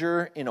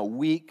treasure in a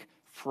weak,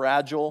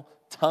 fragile,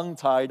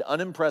 tongue-tied,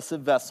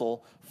 unimpressive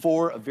vessel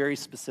for a very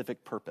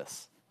specific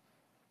purpose,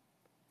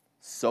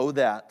 so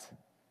that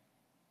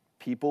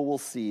people will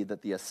see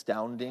that the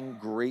astounding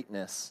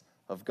greatness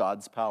of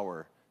God's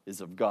power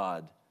is of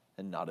God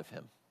and not of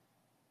him.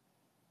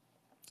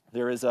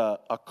 There is a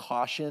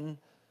caution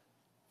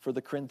for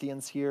the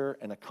Corinthians here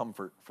and a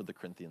comfort for the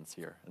Corinthians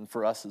here, and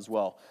for us as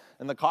well.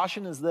 And the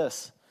caution is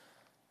this: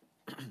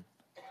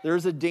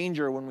 there's a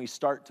danger when we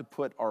start to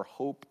put our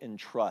hope and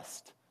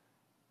trust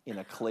in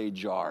a clay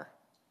jar.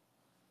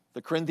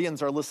 The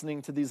Corinthians are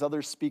listening to these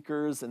other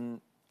speakers, and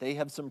they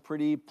have some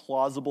pretty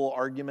plausible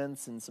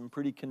arguments and some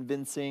pretty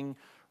convincing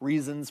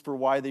reasons for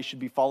why they should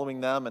be following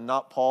them and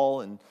not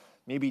Paul, and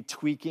maybe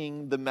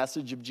tweaking the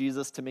message of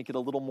Jesus to make it a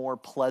little more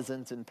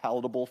pleasant and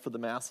palatable for the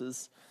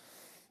masses.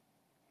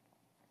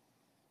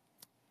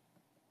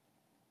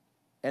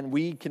 And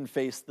we can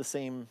face the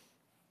same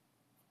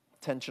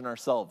tension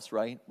ourselves,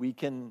 right?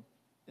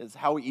 Is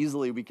how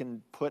easily we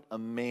can put a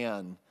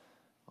man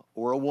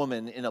or a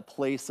woman in a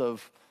place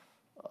of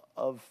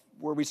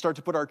where we start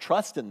to put our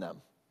trust in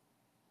them,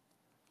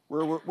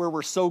 where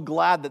we're so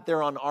glad that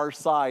they're on our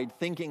side,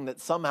 thinking that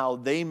somehow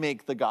they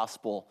make the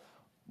gospel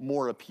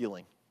more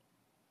appealing.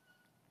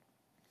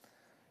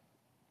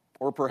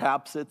 Or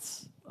perhaps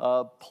it's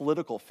a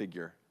political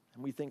figure,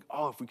 and we think,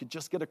 if we could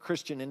just get a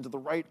Christian into the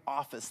right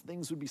office,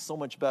 things would be so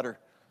much better.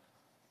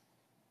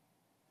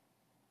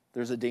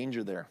 There's a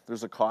danger there.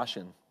 There's a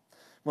caution.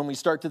 When we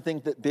start to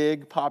think that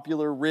big,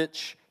 popular,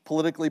 rich,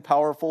 politically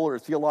powerful, or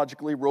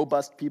theologically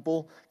robust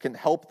people can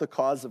help the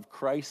cause of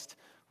Christ,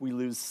 we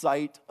lose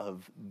sight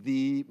of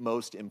the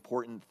most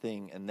important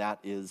thing, and that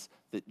is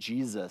that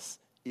Jesus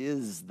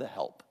is the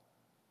help.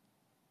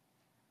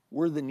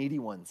 We're the needy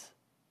ones.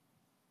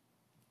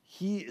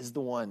 He is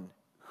the one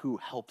who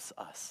helps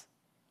us.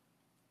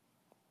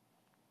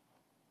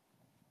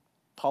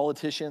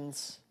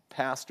 Politicians,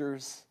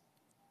 pastors,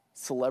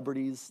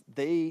 celebrities,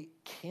 they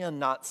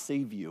cannot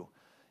save you.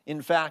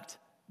 In fact,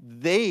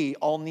 they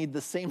all need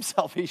the same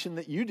salvation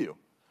that you do.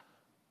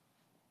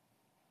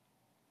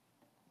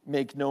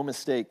 Make no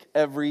mistake,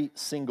 every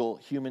single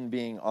human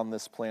being on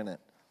this planet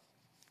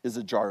is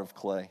a jar of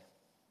clay.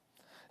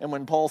 And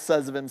when Paul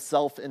says of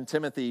himself in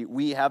Timothy,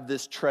 we have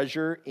this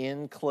treasure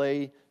in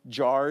clay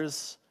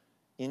jars,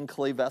 in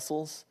clay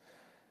vessels,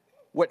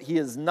 what he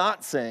is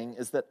not saying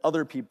is that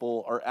other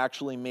people are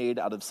actually made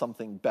out of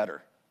something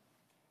better.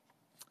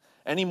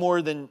 Any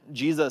more than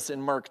Jesus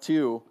in Mark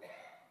 2,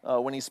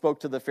 when he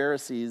spoke to the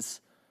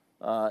Pharisees,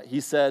 he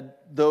said,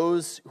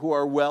 "Those who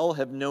are well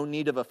have no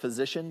need of a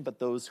physician, but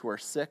those who are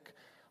sick.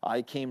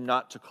 I came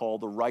not to call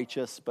the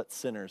righteous, but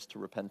sinners to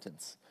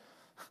repentance."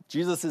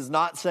 Jesus is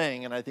not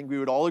saying, and I think we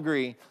would all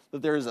agree,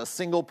 that there is a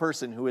single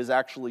person who is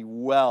actually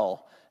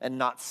well and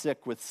not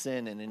sick with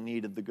sin and in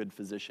need of the good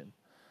physician.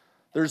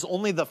 There's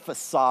only the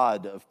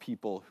facade of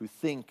people who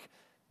think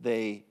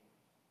they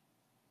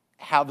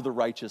have the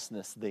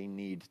righteousness they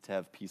need to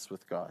have peace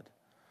with God.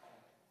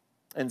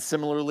 And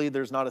similarly,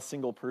 there's not a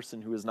single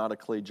person who is not a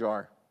clay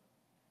jar.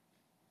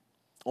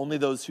 Only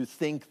those who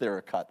think they're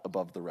a cut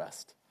above the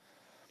rest.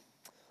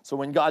 So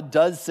when God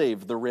does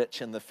save the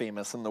rich and the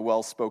famous and the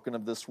well-spoken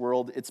of this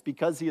world, it's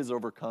because he has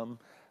overcome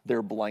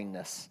their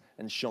blindness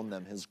and shown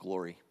them his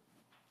glory.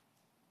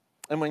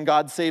 And when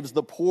God saves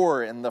the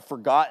poor and the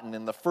forgotten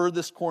in the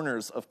furthest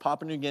corners of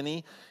Papua New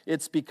Guinea,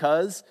 it's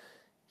because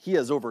he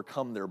has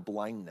overcome their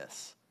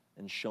blindness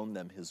and shown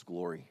them his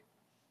glory.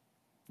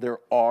 There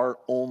are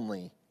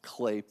only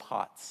clay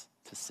pots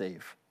to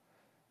save.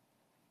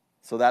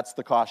 So that's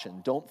the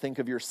caution. Don't think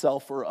of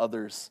yourself or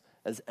others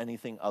as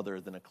anything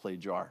other than a clay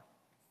jar.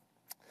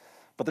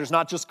 But there's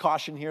not just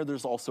caution here,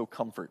 there's also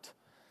comfort.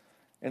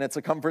 And it's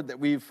a comfort that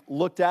we've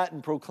looked at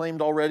and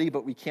proclaimed already,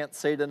 but we can't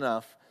say it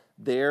enough.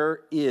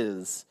 There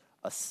is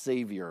a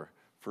Savior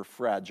for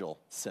fragile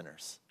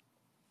sinners.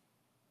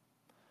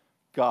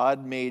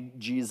 God made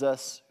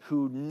Jesus,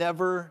 who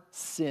never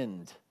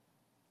sinned,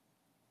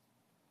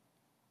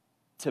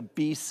 to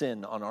be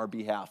sin on our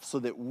behalf, so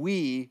that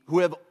we, who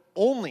have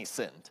only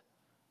sinned,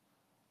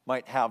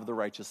 might have the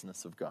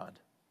righteousness of God.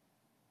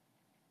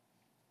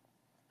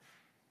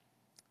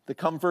 The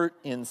comfort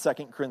in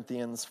 2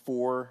 Corinthians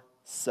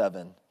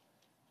 4:7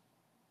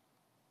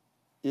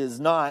 is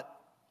not,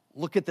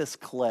 look at this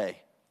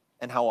clay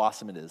and how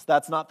awesome it is.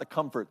 That's not the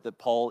comfort that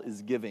Paul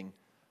is giving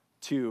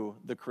to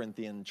the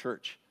Corinthian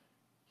church.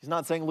 He's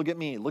not saying, look at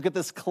me, look at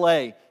this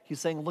clay. He's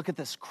saying, look at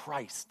this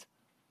Christ.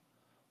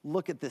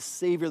 Look at this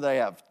Savior that I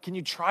have. Can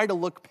you try to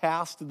look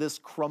past this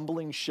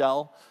crumbling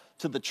shell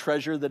to the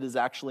treasure that is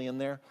actually in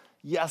there?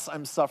 Yes,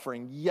 I'm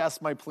suffering.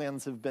 Yes, my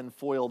plans have been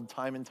foiled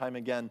time and time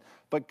again,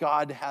 but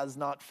God has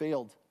not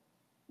failed.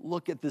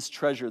 Look at this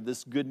treasure,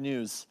 this good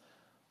news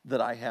that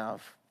I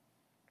have.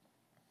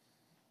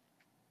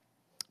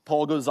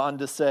 Paul goes on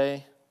to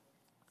say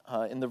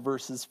in the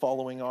verses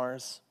following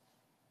ours,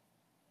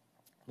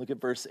 look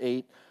at verse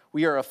 8,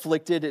 we are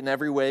afflicted in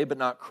every way but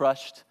not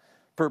crushed,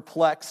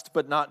 perplexed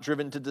but not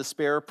driven to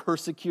despair,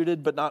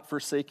 persecuted but not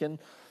forsaken,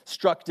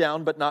 struck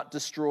down but not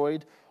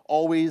destroyed,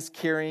 always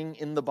carrying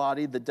in the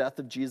body the death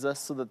of Jesus,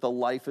 so that the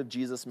life of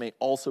Jesus may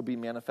also be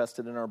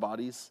manifested in our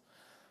bodies.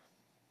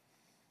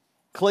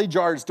 Clay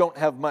jars don't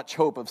have much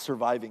hope of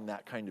surviving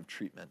that kind of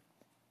treatment,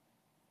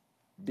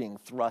 being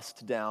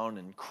thrust down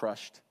and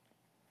crushed.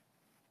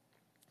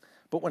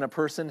 But when a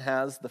person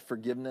has the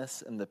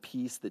forgiveness and the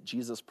peace that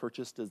Jesus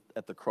purchased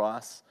at the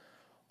cross,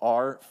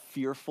 our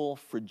fearful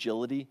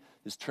fragility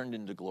is turned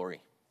into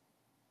glory.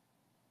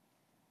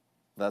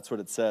 That's what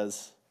it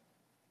says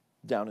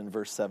down in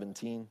verse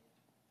 17.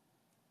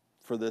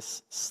 For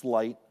this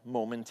slight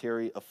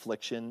momentary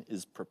affliction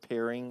is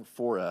preparing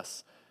for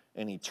us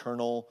an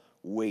eternal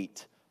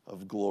weight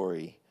of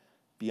glory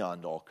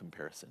beyond all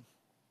comparison.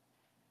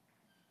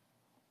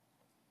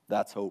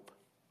 That's hope.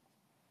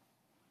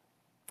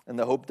 And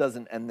the hope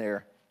doesn't end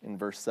there in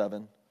verse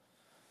 7.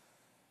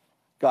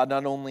 God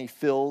not only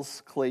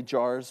fills clay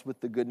jars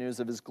with the good news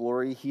of his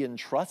glory, he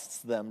entrusts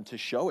them to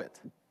show it.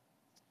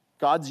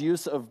 God's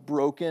use of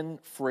broken,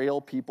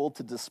 frail people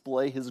to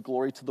display his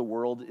glory to the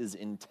world is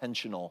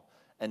intentional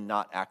and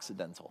not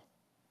accidental.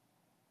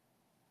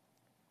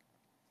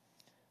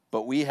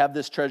 But we have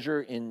this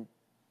treasure in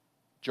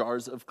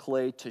jars of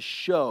clay to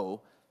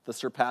show the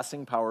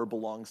surpassing power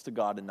belongs to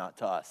God and not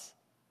to us.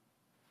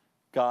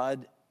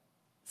 God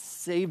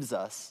saves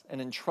us and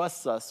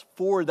entrusts us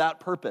for that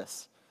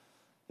purpose.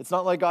 It's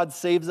not like God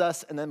saves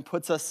us and then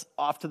puts us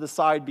off to the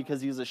side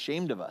because he's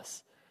ashamed of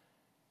us.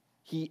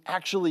 He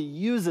actually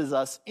uses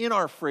us in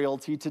our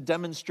frailty to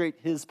demonstrate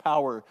his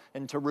power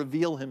and to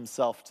reveal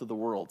himself to the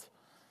world.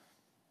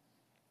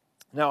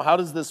 Now, how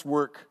does this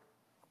work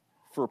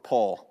for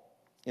Paul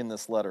in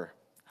this letter?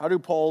 How do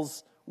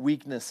Paul's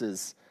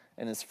weaknesses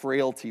and his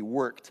frailty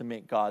work to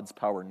make God's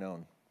power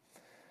known?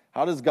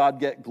 How does God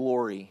get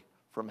glory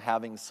from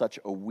having such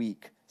a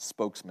weak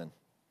spokesman?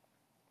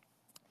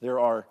 There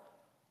are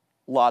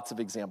lots of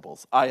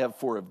examples. I have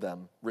 4 of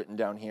them written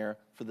down here.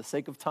 For the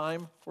sake of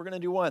time, we're going to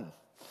do one.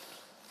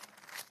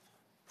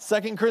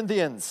 2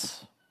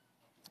 Corinthians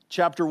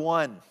chapter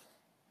 1.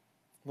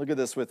 Look at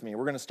this with me.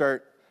 We're going to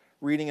start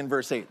reading in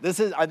verse 8. This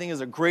is, I think,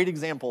 is a great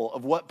example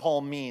of what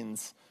Paul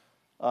means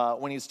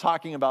when he's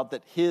talking about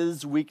that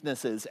his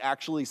weaknesses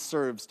actually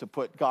serves to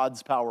put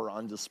God's power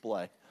on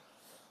display.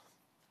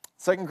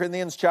 2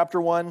 Corinthians chapter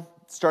 1,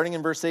 starting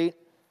in verse 8.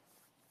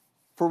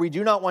 For we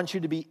do not want you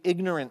to be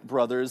ignorant,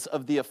 brothers,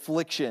 of the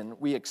affliction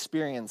we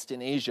experienced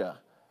in Asia.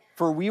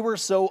 For we were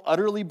so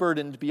utterly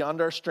burdened beyond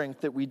our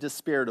strength that we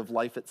despaired of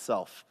life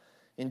itself.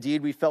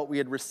 Indeed, we felt we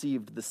had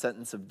received the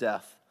sentence of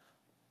death.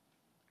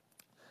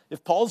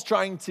 If Paul's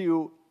trying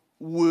to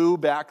woo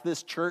back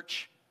this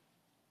church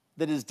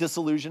that is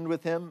disillusioned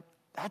with him,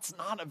 that's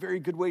not a very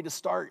good way to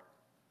start.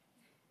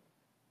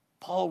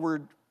 Paul,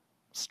 we're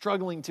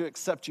struggling to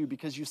accept you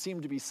because you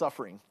seem to be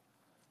suffering.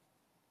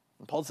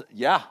 And Paul said,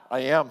 yeah, I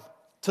am.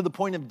 To the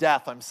point of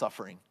death, I'm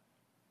suffering.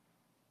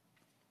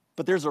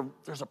 But there's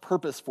a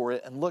purpose for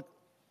it. And look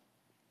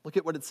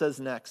at what it says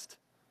next.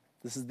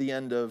 This is the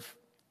end of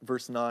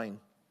verse 9.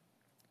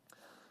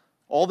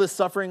 All this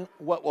suffering,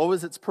 what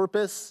was its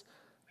purpose?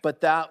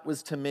 But that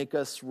was to make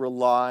us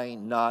rely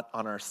not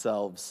on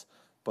ourselves,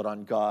 but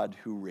on God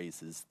who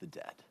raises the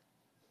dead.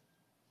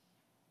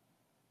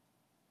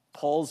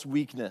 Paul's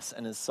weakness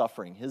and his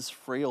suffering, his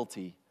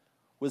frailty,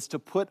 was to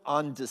put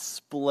on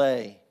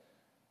display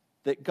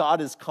that God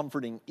is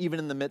comforting even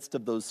in the midst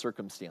of those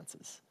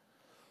circumstances.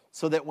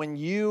 So that when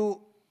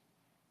you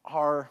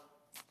are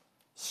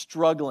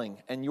struggling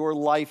and your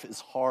life is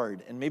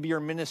hard and maybe your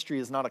ministry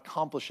is not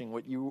accomplishing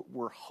what you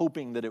were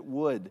hoping that it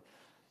would,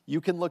 you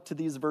can look to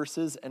these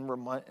verses and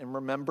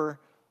remember,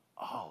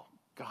 oh,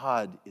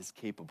 God is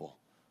capable.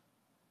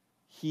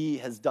 He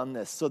has done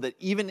this so that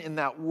even in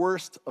that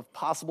worst of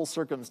possible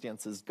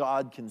circumstances,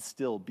 God can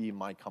still be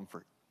my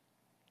comfort.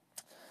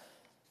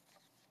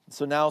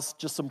 So now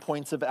just some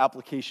points of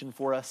application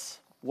for us.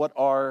 What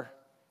are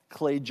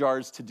clay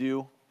jars to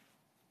do?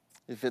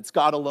 If it's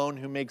God alone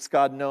who makes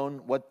God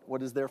known,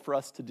 what is there for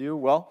us to do?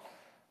 Well,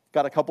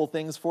 got a couple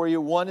things for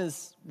you. One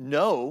is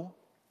know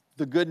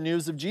the good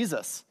news of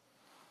Jesus.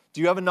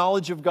 Do you have a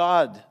knowledge of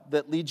God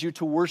that leads you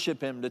to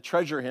worship him, to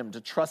treasure him,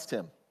 to trust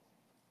him?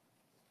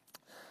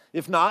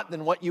 If not,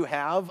 then what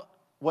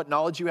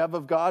knowledge you have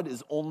of God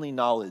is only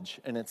knowledge,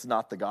 and it's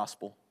not the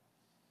gospel.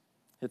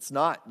 It's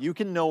not. You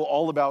can know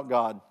all about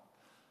God.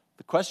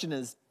 The question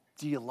is,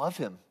 do you love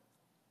him?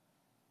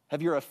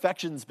 Have your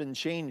affections been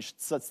changed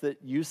such that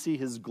you see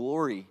his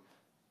glory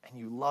and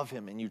you love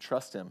him and you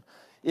trust him?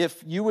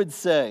 If you would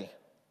say,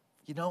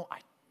 I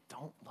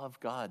don't love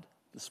God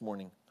this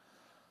morning,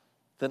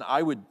 then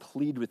I would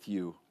plead with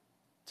you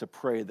to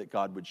pray that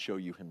God would show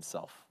you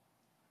himself,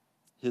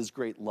 his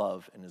great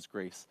love and his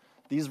grace.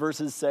 These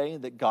verses say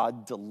that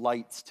God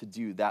delights to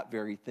do that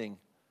very thing.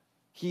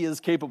 He is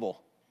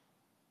capable.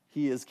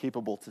 He is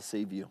capable to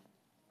save you.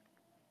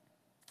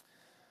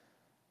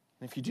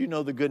 And if you do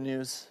know the good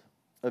news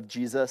of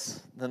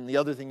Jesus, then the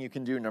other thing you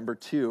can do, number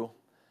 2,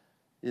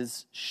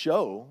 is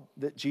show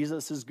that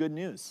Jesus is good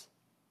news.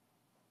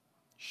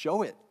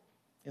 Show it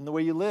in the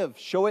way you live.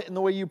 Show it in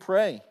the way you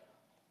pray.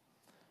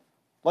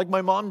 Like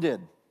my mom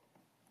did,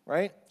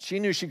 right? She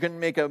knew she couldn't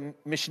make a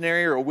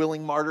missionary or a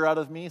willing martyr out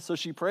of me, so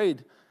she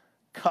prayed,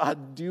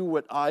 God, do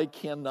what I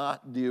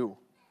cannot do.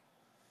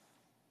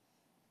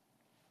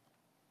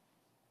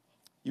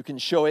 You can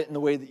show it in the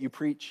way that you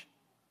preach,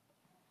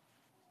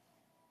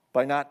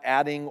 by not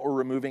adding or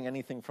removing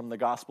anything from the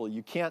gospel.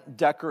 You can't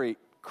decorate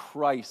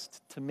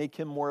Christ to make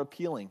him more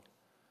appealing.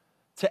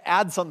 To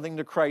add something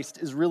to Christ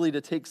is really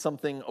to take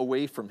something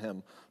away from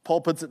him.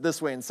 Paul puts it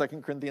this way in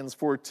 2 Corinthians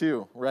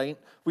 4:2, right?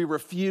 We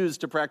refuse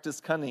to practice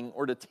cunning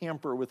or to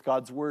tamper with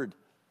God's word.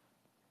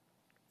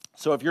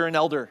 So if you're an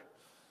elder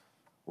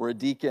or a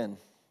deacon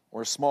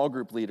or a small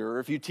group leader, or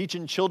if you teach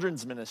in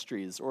children's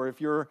ministries, or if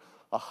you're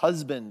a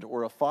husband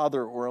or a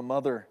father or a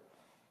mother,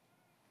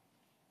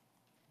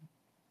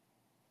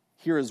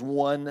 here is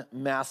one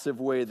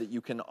massive way that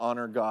you can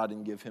honor God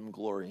and give him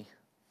glory.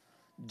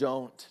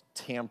 Don't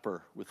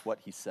tamper with what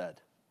he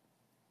said.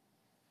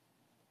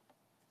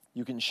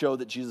 You can show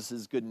that Jesus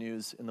is good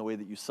news in the way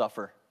that you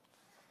suffer.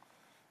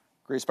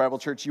 Grace Bible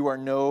Church, you are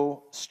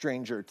no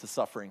stranger to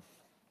suffering.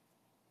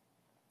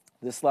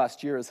 This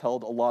last year has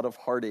held a lot of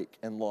heartache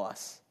and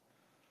loss.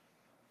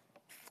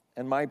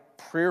 And my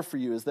prayer for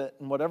you is that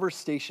in whatever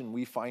station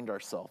we find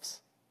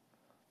ourselves,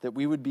 that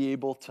we would be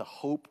able to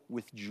hope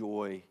with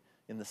joy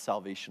in the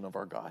salvation of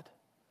our God.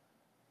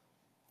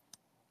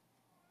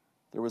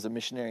 There was a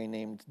missionary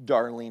named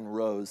Darlene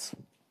Rose,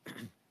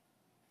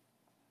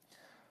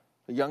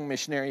 a young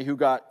missionary who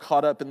got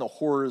caught up in the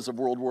horrors of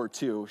World War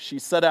II. She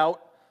set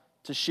out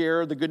to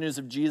share the good news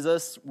of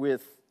Jesus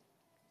with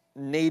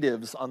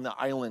natives on the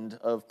island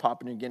of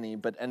Papua New Guinea,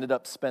 but ended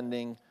up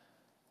spending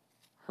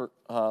her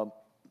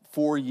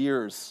 4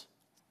 years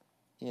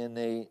in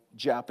a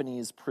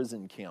Japanese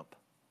prison camp.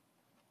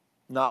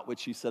 Not what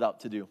she set out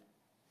to do.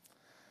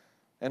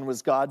 And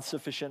was God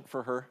sufficient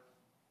for her?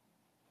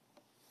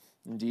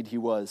 Indeed, he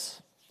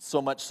was.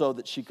 So much so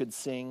that she could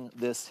sing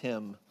this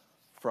hymn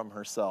from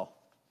her cell.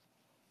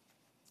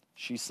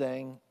 She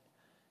sang,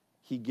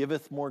 He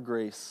giveth more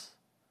grace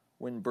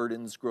when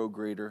burdens grow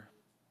greater.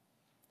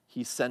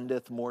 He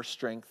sendeth more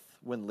strength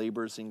when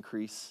labors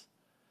increase.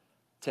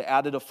 To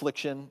added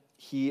affliction,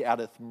 he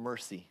addeth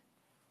mercy.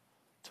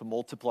 To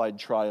multiplied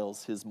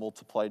trials, his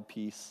multiplied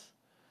peace.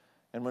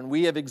 And when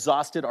we have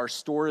exhausted our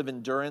store of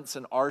endurance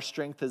and our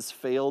strength has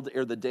failed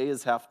ere the day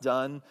is half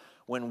done,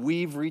 when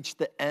we've reached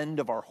the end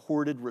of our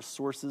hoarded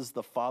resources,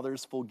 the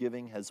Father's full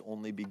giving has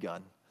only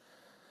begun.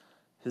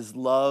 His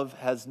love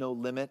has no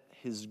limit.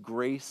 His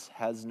grace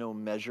has no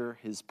measure.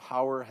 His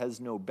power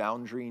has no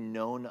boundary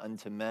known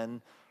unto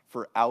men.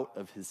 For out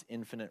of his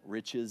infinite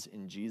riches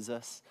in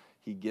Jesus,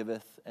 he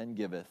giveth and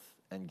giveth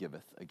and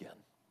giveth again.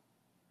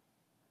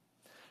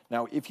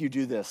 Now, if you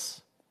do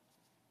this,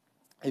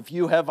 if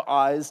you have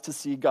eyes to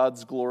see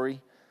God's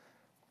glory,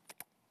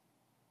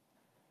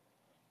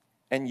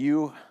 and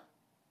you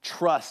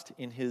trust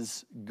in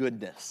his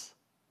goodness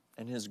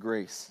and his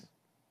grace,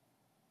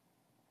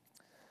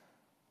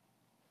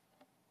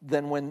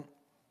 then when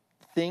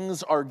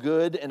things are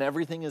good and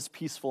everything is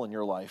peaceful in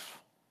your life,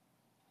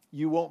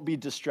 you won't be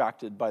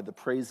distracted by the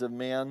praise of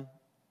man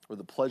or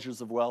the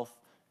pleasures of wealth.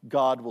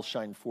 God will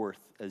shine forth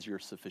as your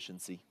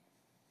sufficiency.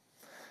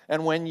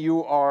 And when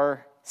you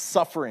are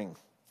suffering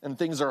and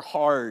things are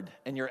hard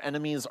and your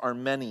enemies are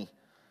many,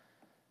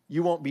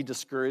 you won't be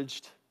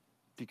discouraged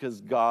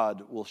because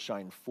God will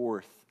shine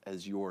forth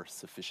as your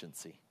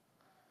sufficiency.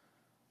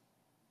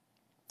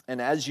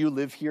 And as you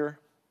live here,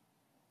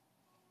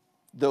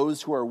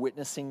 those who are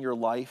witnessing your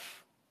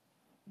life,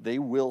 they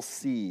will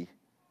see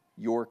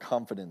your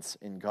confidence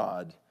in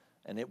God,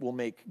 and it will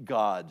make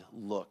God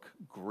look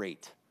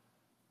great.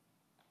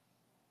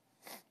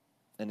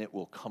 And it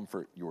will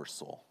comfort your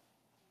soul.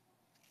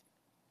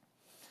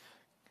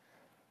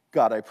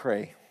 God, I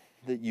pray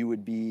that you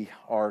would be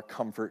our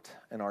comfort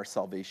and our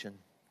salvation.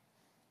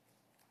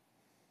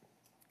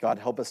 God,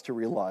 help us to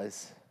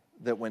realize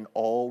that when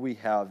all we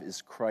have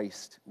is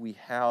Christ, we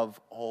have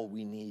all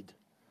we need.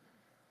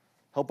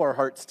 Help our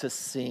hearts to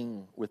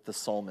sing with the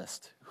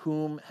psalmist,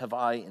 "Whom have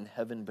I in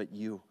heaven but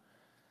you?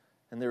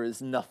 And there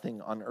is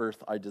nothing on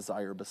earth I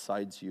desire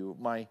besides you.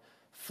 My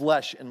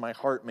flesh and my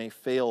heart may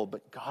fail,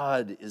 but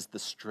God is the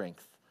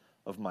strength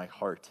of my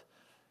heart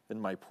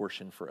and my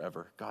portion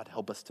forever." God,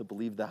 help us to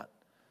believe that.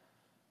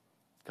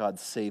 God,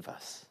 save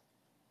us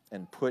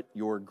and put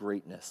your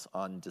greatness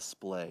on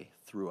display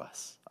through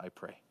us, I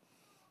pray.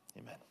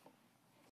 Amen.